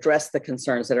schools and address the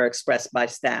concerns that are expressed by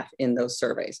staff in those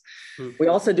surveys. Mm-hmm. We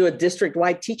also do a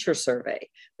district-wide teacher survey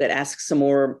that asks some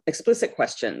more explicit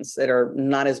questions that are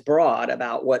not as broad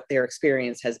about what their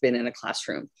experience has been in a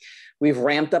classroom. We've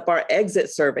ramped up our exit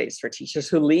surveys for teachers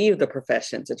who leave the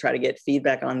profession to try to get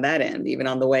feedback on that end, even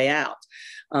on the way out.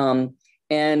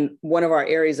 And one of our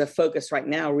areas of focus right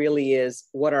now really is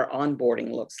what our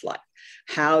onboarding looks like.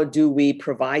 How do we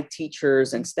provide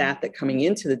teachers and staff that coming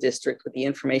into the district with the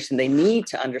information they need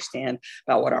to understand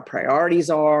about what our priorities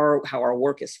are, how our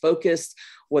work is focused,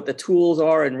 what the tools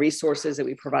are and resources that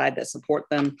we provide that support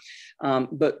them.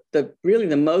 But really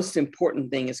the most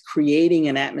important thing is creating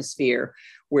an atmosphere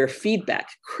where feedback,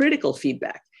 critical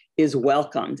feedback, is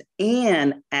welcomed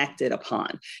and acted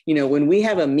upon. You know, when we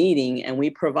have a meeting and we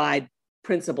provide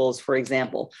principals, for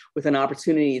example, with an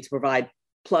opportunity to provide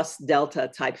plus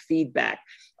delta type feedback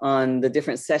on the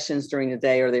different sessions during the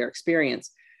day or their experience,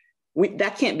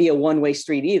 that can't be a one-way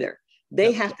street either.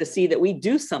 They have to see that we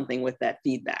do something with that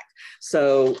feedback.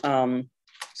 So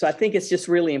I think it's just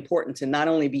really important to not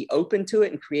only be open to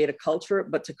it and create a culture,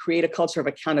 but to create a culture of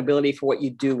accountability for what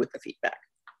you do with the feedback.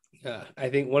 Yeah,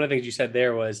 I think one of the things you said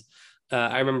there was,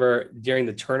 I remember during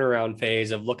the turnaround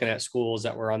phase of looking at schools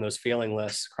that were on those failing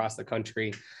lists across the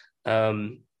country,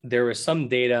 there was some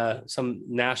data, some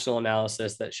national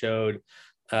analysis that showed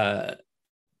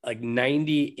like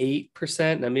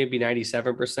 98%, and maybe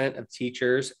 97% of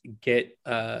teachers get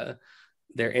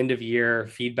their end of year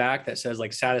feedback that says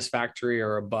like satisfactory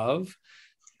or above.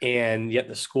 And yet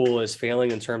the school is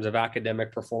failing in terms of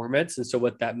academic performance. And so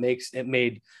what that makes, it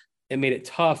made it made it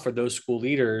tough for those school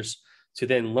leaders to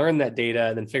then learn that data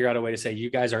and then figure out a way to say, you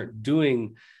guys aren't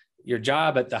doing your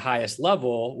job at the highest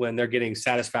level when they're getting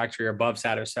satisfactory or above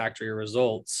satisfactory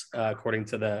results according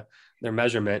to their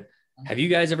measurement. Have you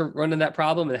guys ever run into that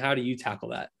problem, and how do you tackle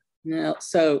that? No,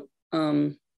 so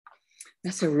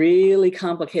that's a really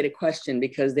complicated question,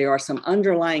 because there are some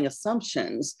underlying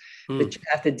assumptions that you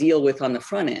have to deal with on the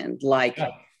front end, like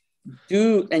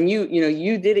you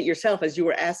did it yourself as you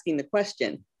were asking the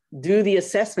question. Do the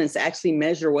assessments actually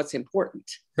measure what's important?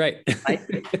 Right.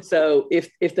 So if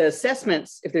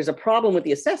there's a problem with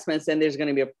the assessments, then there's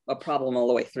going to be a problem all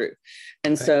the way through.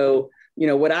 And so,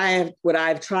 what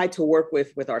I've tried to work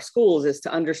with our schools is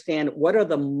to understand what are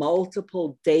the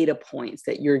multiple data points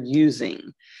that you're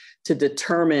using to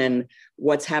determine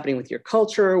what's happening with your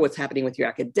culture, what's happening with your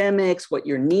academics, what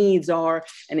your needs are.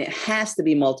 And it has to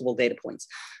be multiple data points.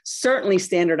 Certainly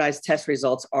standardized test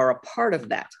results are a part of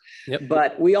that. Yep.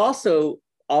 But we also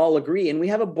all agree, and we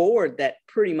have a board that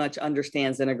pretty much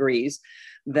understands and agrees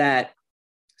that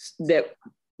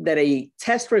a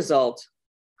test result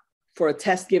for a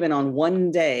test given on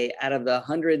one day out of the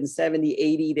 170,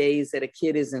 80 days that a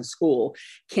kid is in school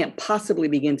can't possibly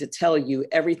begin to tell you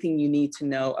everything you need to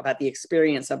know about the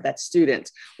experience of that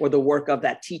student or the work of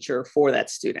that teacher for that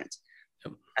student.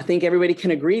 I think everybody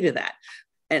can agree to that.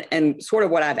 And sort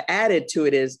of what I've added to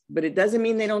it is, but it doesn't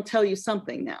mean they don't tell you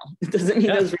something now. It doesn't mean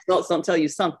those results don't tell you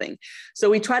something. So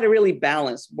we try to really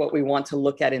balance what we want to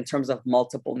look at in terms of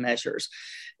multiple measures.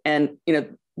 And,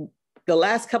 the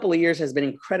last couple of years has been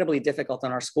incredibly difficult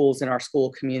on our schools and our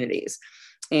school communities.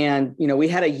 And, we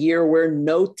had a year where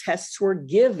no tests were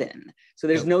given. So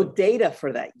there's no data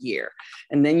for that year.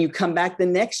 And then you come back the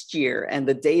next year and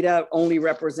the data only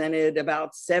represented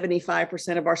about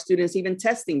 75% of our students even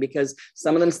testing, because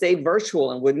some of them stayed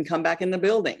virtual and wouldn't come back in the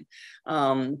building.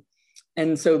 And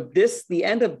so the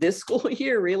end of this school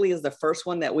year really is the first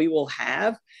one that we will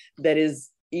have that is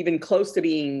even close to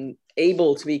being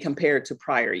able to be compared to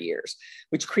prior years,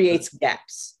 which creates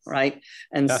gaps, right?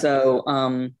 And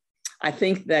so I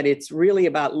think that it's really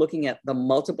about looking at the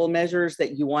multiple measures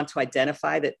that you want to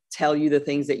identify that tell you the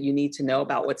things that you need to know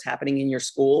about what's happening in your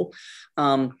school.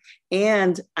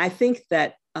 And I think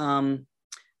that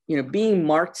being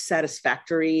marked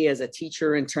satisfactory as a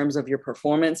teacher in terms of your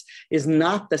performance is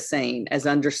not the same as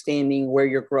understanding where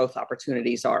your growth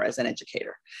opportunities are as an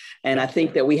educator. And I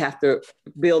think that we have to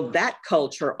build that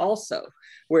culture also,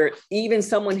 where even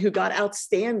someone who got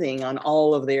outstanding on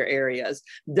all of their areas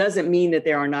doesn't mean that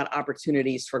there are not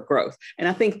opportunities for growth. And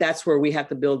I think that's where we have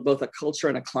to build both a culture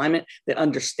and a climate that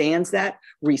understands that,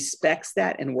 respects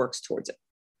that, and works towards it.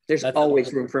 There's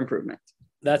always room for improvement.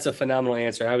 That's a phenomenal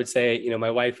answer. I would say,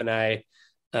 my wife and I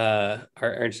are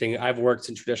interesting. I've worked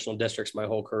in traditional districts my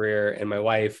whole career, and my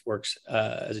wife works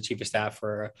as a chief of staff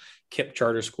for KIPP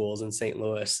charter schools in St.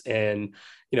 Louis. And,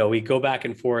 we go back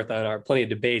and forth on our plenty of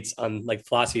debates on like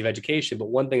philosophy of education. But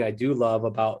one thing I do love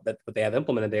about that, what they have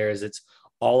implemented there, is it's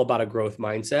all about a growth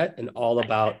mindset, and all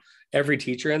about every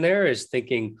teacher in there is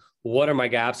thinking, what are my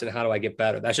gaps and how do I get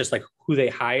better? That's just like who they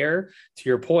hire. To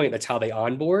your point, that's how they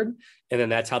onboard. And then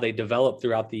that's how they develop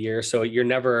throughout the year. So you're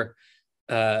never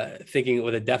thinking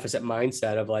with a deficit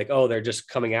mindset of like, oh, they're just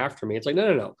coming after me. It's like,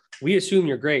 no. We assume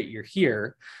you're great. You're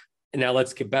here. And now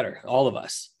let's get better. All of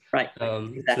us. Right.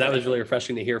 Exactly. So that was really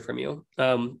refreshing to hear from you.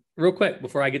 Real quick,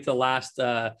 before I get to the last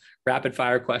rapid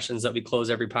fire questions that we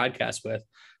close every podcast with,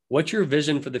 what's your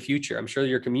vision for the future? I'm sure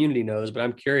your community knows, but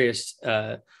I'm curious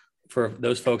for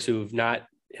those folks who've not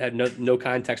had no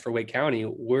context for Wake County,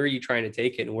 where are you trying to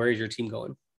take it, and where is your team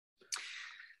going?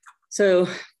 So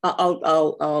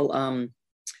I'll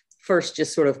first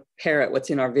just sort of parrot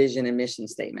what's in our vision and mission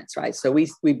statements, right? So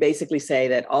we basically say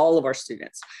that all of our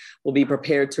students will be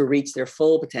prepared to reach their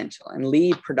full potential and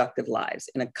lead productive lives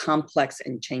in a complex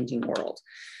and changing world.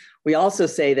 We also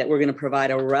say that we're going to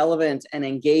provide a relevant and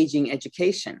engaging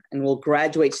education, and we'll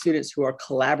graduate students who are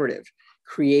collaborative,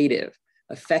 creative,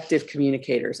 effective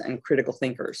communicators, and critical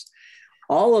thinkers.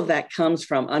 All of that comes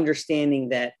from understanding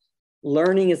that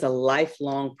learning is a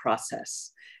lifelong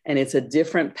process, and it's a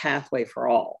different pathway for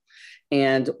all.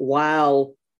 And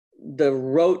while the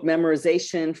rote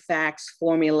memorization, facts,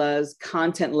 formulas,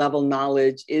 content level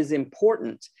knowledge is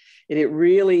important, it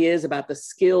really is about the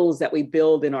skills that we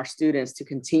build in our students to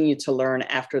continue to learn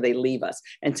after they leave us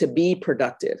and to be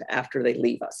productive after they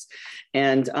leave us.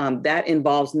 And that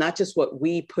involves not just what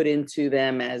we put into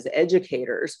them as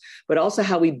educators, but also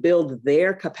how we build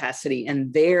their capacity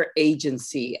and their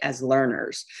agency as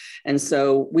learners. And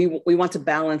so we want to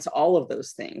balance all of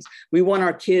those things. We want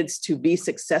our kids to be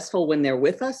successful when they're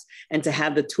with us and to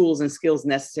have the tools and skills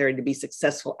necessary to be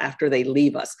successful after they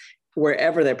leave us,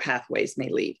 wherever their pathways may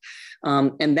lead.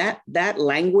 And that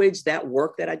language, that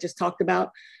work that I just talked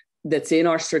about, that's in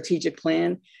our strategic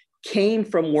plan, came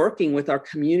from working with our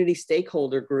community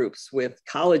stakeholder groups, with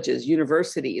colleges,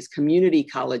 universities, community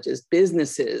colleges,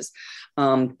 businesses,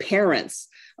 parents,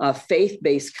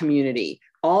 faith-based community,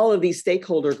 all of these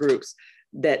stakeholder groups,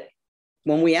 that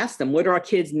when we ask them, what do our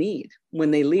kids need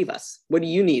when they leave us? What do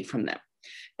you need from them?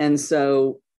 And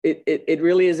so it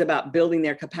really is about building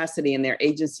their capacity and their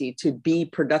agency to be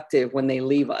productive when they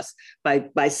leave us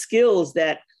by skills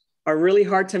that are really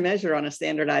hard to measure on a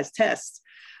standardized test.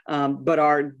 But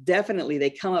are definitely, they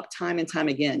come up time and time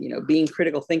again, being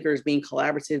critical thinkers, being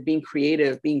collaborative, being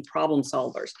creative, being problem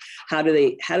solvers. How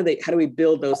do we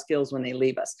build those skills when they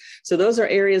leave us? So those are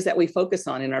areas that we focus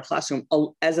on in our classroom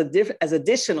as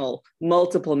additional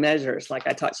multiple measures, like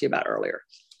I talked to you about earlier.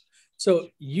 So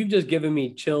you've just given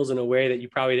me chills in a way that you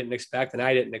probably didn't expect and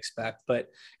I didn't expect. But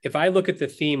if I look at the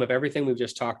theme of everything we've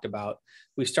just talked about,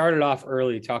 we started off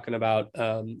early talking about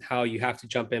how you have to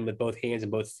jump in with both hands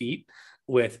and both feet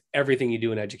with everything you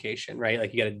do in education, right?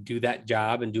 Like you got to do that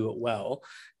job and do it well.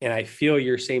 And I feel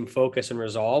your same focus and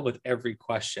resolve with every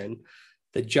question.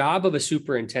 The job of a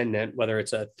superintendent, whether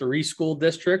it's a 3-school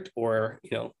district or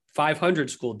 500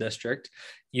 school district,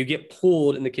 you get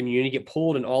pulled in the community, get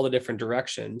pulled in all the different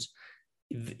directions.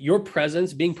 Your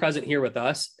presence, being present here with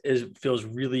us, feels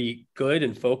really good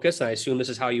and focused. And I assume this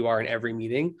is how you are in every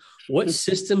meeting. What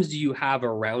systems do you have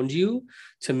around you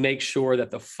to make sure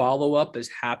that the follow-up is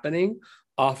happening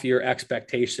off your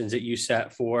expectations that you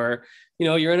set for,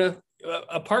 you're in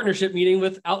a partnership meeting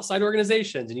with outside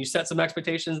organizations and you set some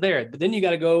expectations there, but then you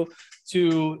got to go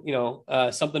to,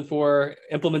 something for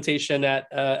implementation at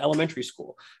elementary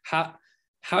school.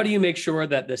 How do you make sure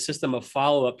that the system of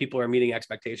follow-up people are meeting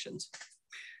expectations?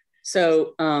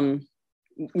 So,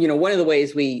 one of the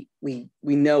ways we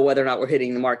know whether or not we're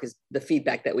hitting the mark is the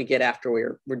feedback that we get after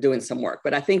we're doing some work.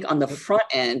 But I think on the front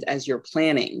end, as you're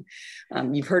planning,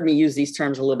 you've heard me use these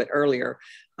terms a little bit earlier.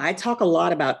 I talk a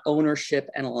lot about ownership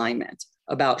and alignment,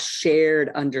 about shared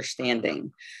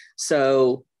understanding.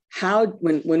 So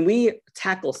when we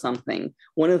tackle something,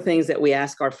 one of the things that we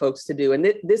ask our folks to do,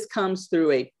 and this comes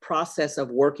through a process of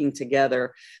working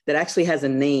together that actually has a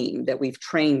name that we've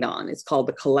trained on. It's called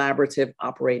the Collaborative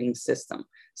Operating System,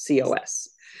 COS.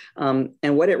 And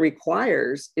what it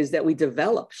requires is that we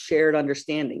develop shared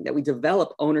understanding, that we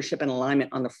develop ownership and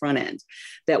alignment on the front end,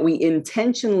 that we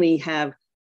intentionally have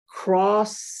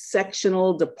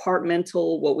cross-sectional,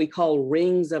 departmental, what we call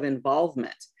rings of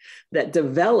involvement that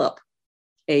develop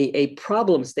a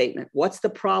problem statement. What's the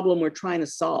problem we're trying to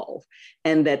solve?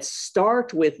 And that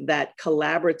start with that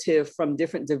collaborative from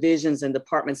different divisions and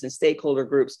departments and stakeholder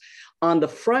groups on the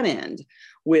front end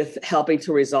with helping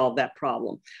to resolve that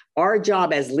problem. Our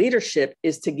job as leadership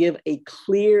is to give a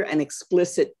clear and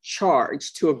explicit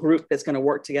charge to a group that's going to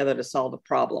work together to solve a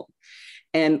problem.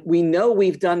 And we know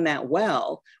we've done that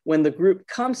well when the group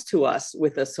comes to us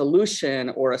with a solution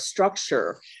or a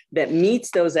structure that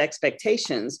meets those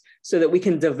expectations so that we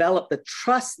can develop the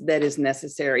trust that is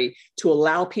necessary to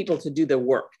allow people to do the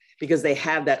work because they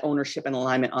have that ownership and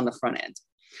alignment on the front end.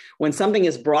 When something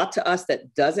is brought to us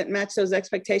that doesn't match those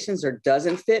expectations or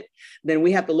doesn't fit, then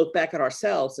we have to look back at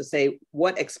ourselves to say,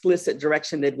 what explicit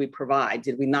direction did we provide?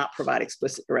 Did we not provide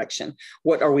explicit direction?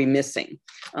 What are we missing?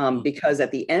 Because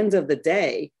at the end of the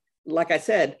day, like I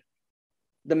said,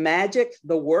 the magic,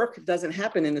 the work doesn't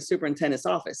happen in the superintendent's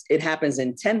office. It happens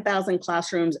in 10,000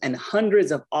 classrooms and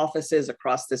hundreds of offices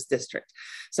across this district.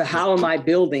 So how am I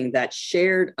building that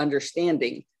shared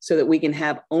understanding so that we can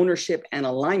have ownership and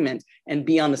alignment and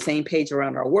be on the same page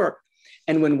around our work?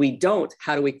 And when we don't,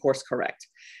 how do we course correct?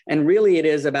 And really it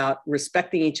is about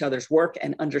respecting each other's work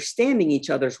and understanding each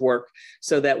other's work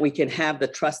so that we can have the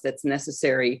trust that's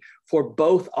necessary for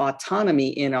both autonomy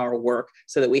in our work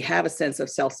so that we have a sense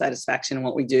of self-satisfaction in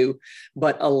what we do,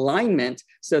 but alignment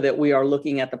so that we are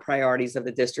looking at the priorities of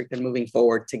the district and moving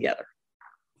forward together.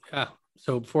 Yeah.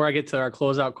 So before I get to our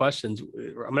closeout questions,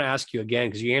 I'm going to ask you again,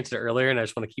 because you answered it earlier and I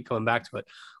just want to keep coming back to it.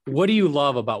 What do you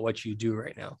love about what you do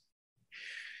right now?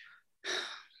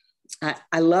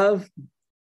 I love,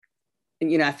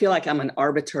 I feel like I'm an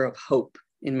arbiter of hope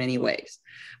in many ways,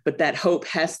 but that hope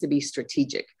has to be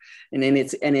strategic and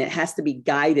it has to be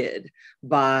guided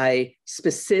by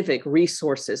specific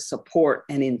resources, support,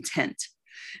 and intent.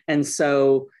 And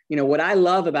so, what I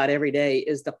love about every day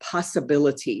is the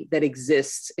possibility that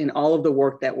exists in all of the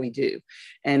work that we do.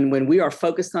 And when we are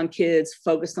focused on kids,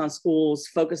 focused on schools,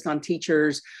 focused on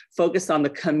teachers, focused on the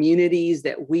communities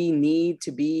that we need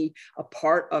to be a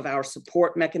part of our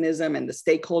support mechanism and the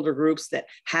stakeholder groups that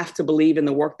have to believe in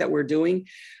the work that we're doing,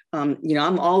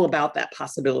 I'm all about that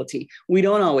possibility. We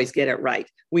don't always get it right.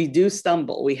 We do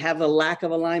stumble. We have a lack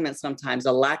of alignment sometimes,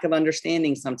 a lack of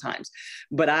understanding sometimes,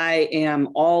 but I am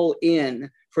all in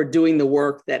for doing the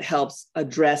work that helps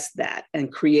address that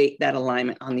and create that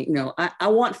alignment on I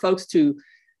want folks to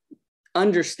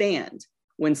understand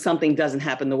when something doesn't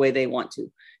happen the way they want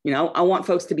to. I want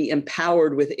folks to be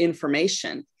empowered with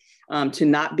information, to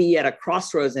not be at a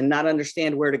crossroads and not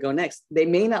understand where to go next. They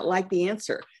may not like the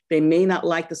answer. They may not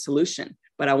like the solution,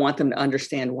 but I want them to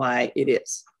understand why it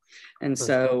is. And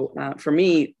so for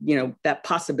me, that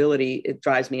possibility, it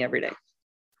drives me every day.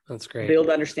 That's great. Build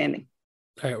understanding.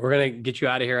 All right, we're going to get you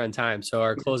out of here on time. So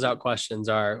our closeout questions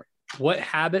are, what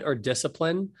habit or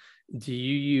discipline do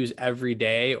you use every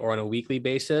day or on a weekly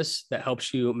basis that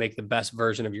helps you make the best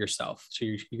version of yourself? So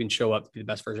you can show up to be the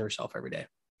best version of yourself every day.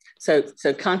 So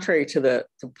contrary to the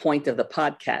point of the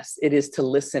podcast, it is to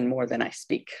listen more than I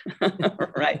speak,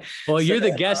 right? Well, you're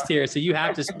the guest here, so you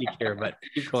have to speak here, but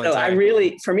keep going.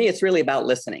 So for me, it's really about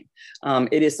listening.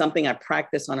 It is something I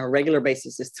practice on a regular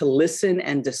basis, is to listen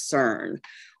and discern.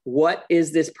 What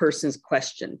is this person's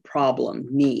question, problem,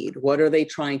 need? What are they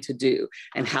trying to do?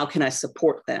 And how can I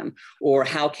support them? Or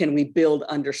how can we build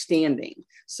understanding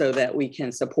so that we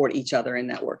can support each other in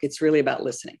that work? It's really about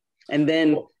listening. And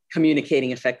then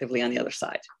communicating effectively on the other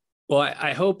side. Well,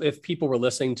 I hope if people were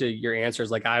listening to your answers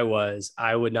like I was,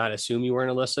 I would not assume you weren't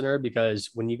a listener,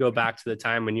 because when you go back to the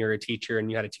time when you're a teacher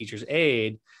and you had a teacher's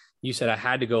aide, you said, I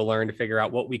had to go learn to figure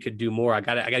out what we could do more. I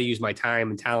got to use my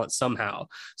time and talent somehow.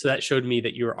 So that showed me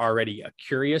that you're already a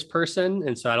curious person.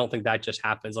 And so I don't think that just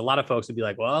happens. A lot of folks would be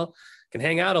like, well, can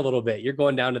hang out a little bit. You're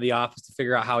going down to the office to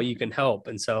figure out how you can help.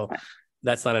 And so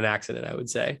that's not an accident, I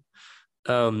would say.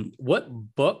 What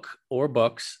book or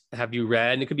books have you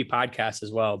read, and it could be podcasts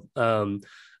as well,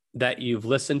 that you've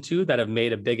listened to that have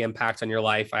made a big impact on your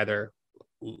life, either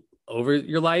over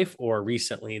your life or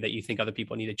recently, that you think other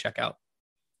people need to check out?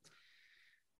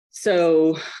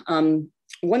 So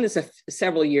one is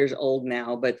several years old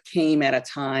now, but came at a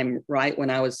time right when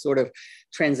I was sort of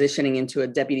transitioning into a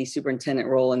deputy superintendent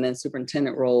role and then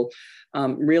superintendent role,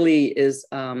 really is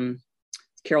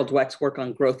Carol Dweck's work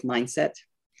on growth mindset.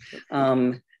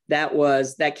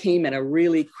 That came at a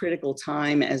really critical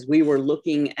time as we were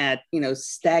looking at,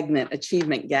 stagnant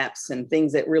achievement gaps and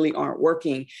things that really aren't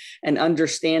working, and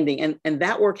understanding. And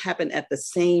that work happened at the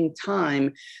same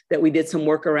time that we did some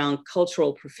work around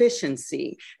cultural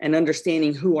proficiency and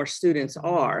understanding who our students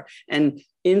are, and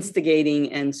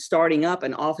instigating and starting up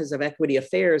an Office of Equity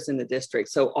Affairs in the district.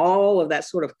 So all of that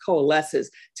sort of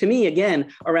coalesces to me,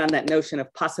 again, around that notion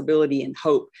of possibility and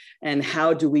hope, and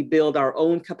how do we build our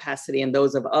own capacity and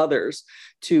those of others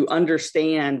to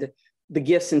understand the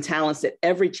gifts and talents that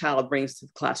every child brings to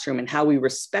the classroom, and how we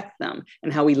respect them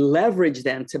and how we leverage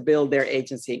them to build their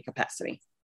agency and capacity.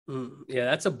 Yeah,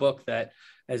 that's a book that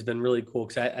has been really cool,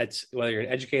 because whether you're an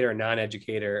educator or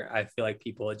non-educator, I feel like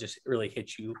it just really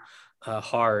hits you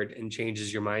hard and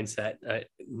changes your mindset.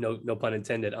 No pun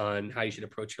intended, on how you should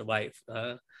approach your life.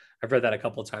 I've read that a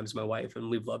couple of times with my wife, and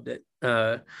we've loved it.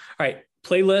 All right,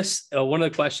 playlists. One of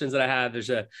the questions that I have, there's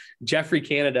a Jeffrey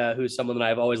Canada, who's someone that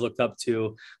I've always looked up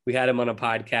to. We had him on a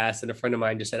podcast, and a friend of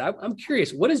mine just said, I'm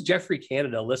curious, what does Jeffrey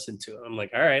Canada listen to? I'm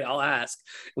like, all right, I'll ask.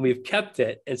 And we've kept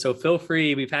it. And so feel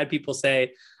free. We've had people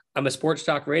say, I'm a sports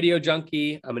talk radio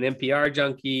junkie, I'm an NPR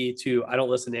junkie, to I don't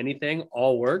listen to anything,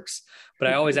 all works. But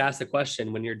I always ask the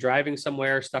question, when you're driving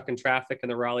somewhere, stuck in traffic in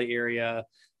the Raleigh area,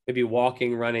 maybe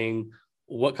walking, running,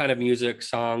 what kind of music,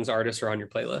 songs, artists are on your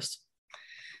playlist?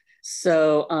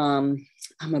 So I'm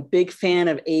a big fan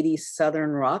of 80s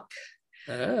Southern rock.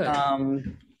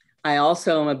 I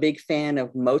also am a big fan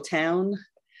of Motown.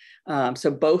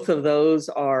 So both of those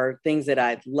are things that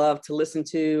I'd love to listen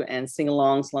to and sing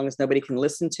along, as long as nobody can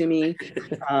listen to me.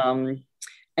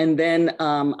 And then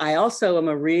I also am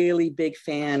a really big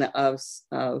fan of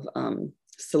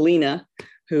Selena,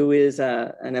 who is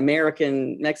an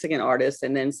American Mexican artist,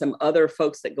 and then some other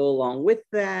folks that go along with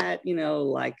that,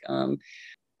 like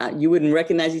you wouldn't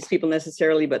recognize these people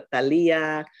necessarily, but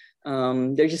Thalia.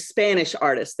 They're just Spanish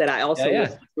artists that I also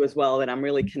listen to as well, that I'm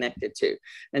really connected to.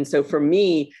 And so for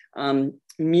me,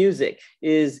 music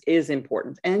is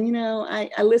important. And,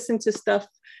 I listen to stuff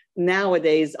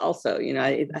nowadays also,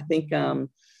 I think, I'm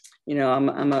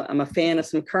a fan of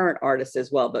some current artists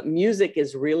as well, but music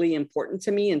is really important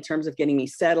to me in terms of getting me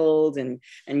settled and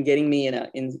getting me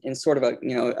in sort of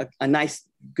a nice,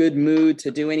 good mood to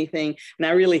do anything. And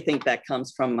I really think that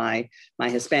comes from my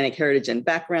Hispanic heritage and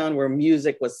background, where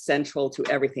music was central to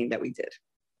everything that we did.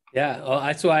 Yeah, well,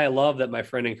 that's why I love that my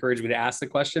friend encouraged me to ask the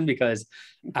question, because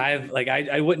I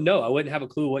wouldn't know. I wouldn't have a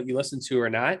clue what you listen to or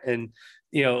not. And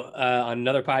on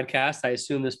another podcast,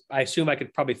 I assume I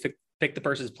could probably pick the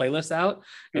person's playlist out.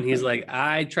 And he's like,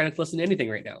 I try not to listen to anything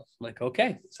right now. I'm like,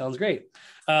 okay, sounds great.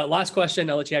 Last question.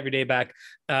 I'll let you have your day back.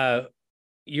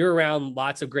 You're around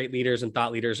lots of great leaders and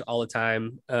thought leaders all the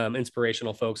time,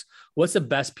 inspirational folks. What's the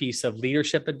best piece of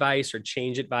leadership advice or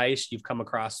change advice you've come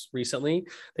across recently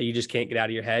that you just can't get out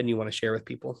of your head and you want to share with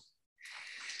people?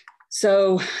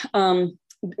 So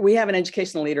we have an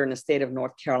educational leader in the state of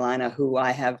North Carolina who I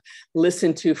have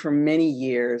listened to for many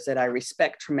years that I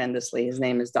respect tremendously. His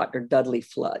name is Dr. Dudley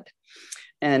Flood.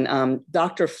 And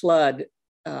Dr. Flood,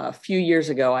 a few years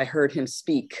ago, I heard him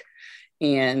speak.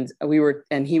 And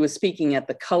he was speaking at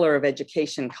the Color of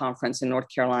Education conference in North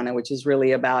Carolina, which is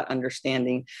really about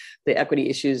understanding the equity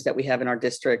issues that we have in our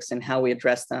districts and how we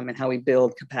address them and how we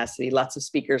build capacity. Lots of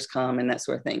speakers come and that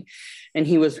sort of thing. And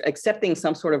he was accepting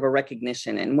some sort of a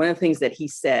recognition. And one of the things that he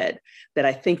said that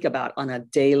I think about on a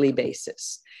daily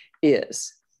basis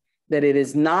is that it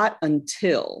is not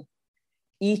until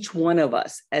each one of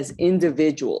us as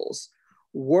individuals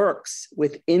works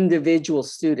with individual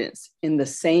students in the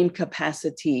same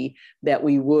capacity that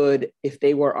we would if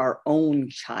they were our own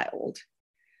child,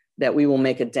 that we will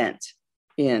make a dent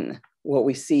in what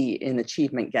we see in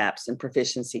achievement gaps and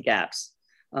proficiency gaps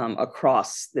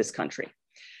across this country.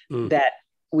 That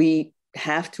we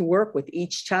have to work with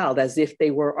each child as if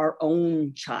they were our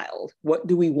own child. What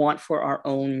do we want for our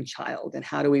own child? And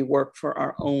how do we work for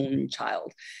our own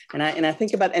child? And I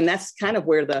think about, and that's kind of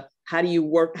where how do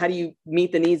you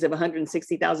meet the needs of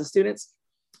 160,000 students?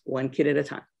 One kid at a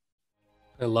time.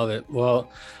 I love it. Well,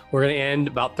 we're going to end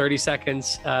about 30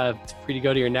 seconds for you to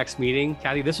go to your next meeting.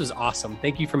 Kathy, this was awesome.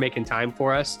 Thank you for making time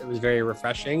for us. It was very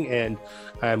refreshing, and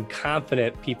I'm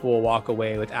confident people will walk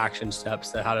away with action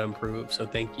steps to how to improve. So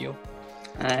thank you.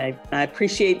 I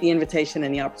appreciate the invitation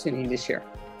and the opportunity to share.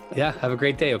 Yeah. Have a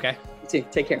great day. Okay. You too.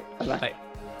 Take care. Bye-bye. Bye.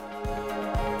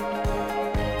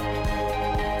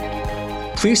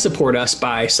 Please support us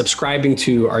by subscribing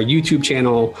to our YouTube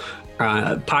channel,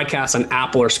 podcast on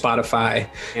Apple or Spotify,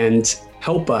 and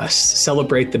help us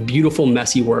celebrate the beautiful,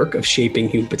 messy work of shaping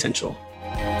human potential.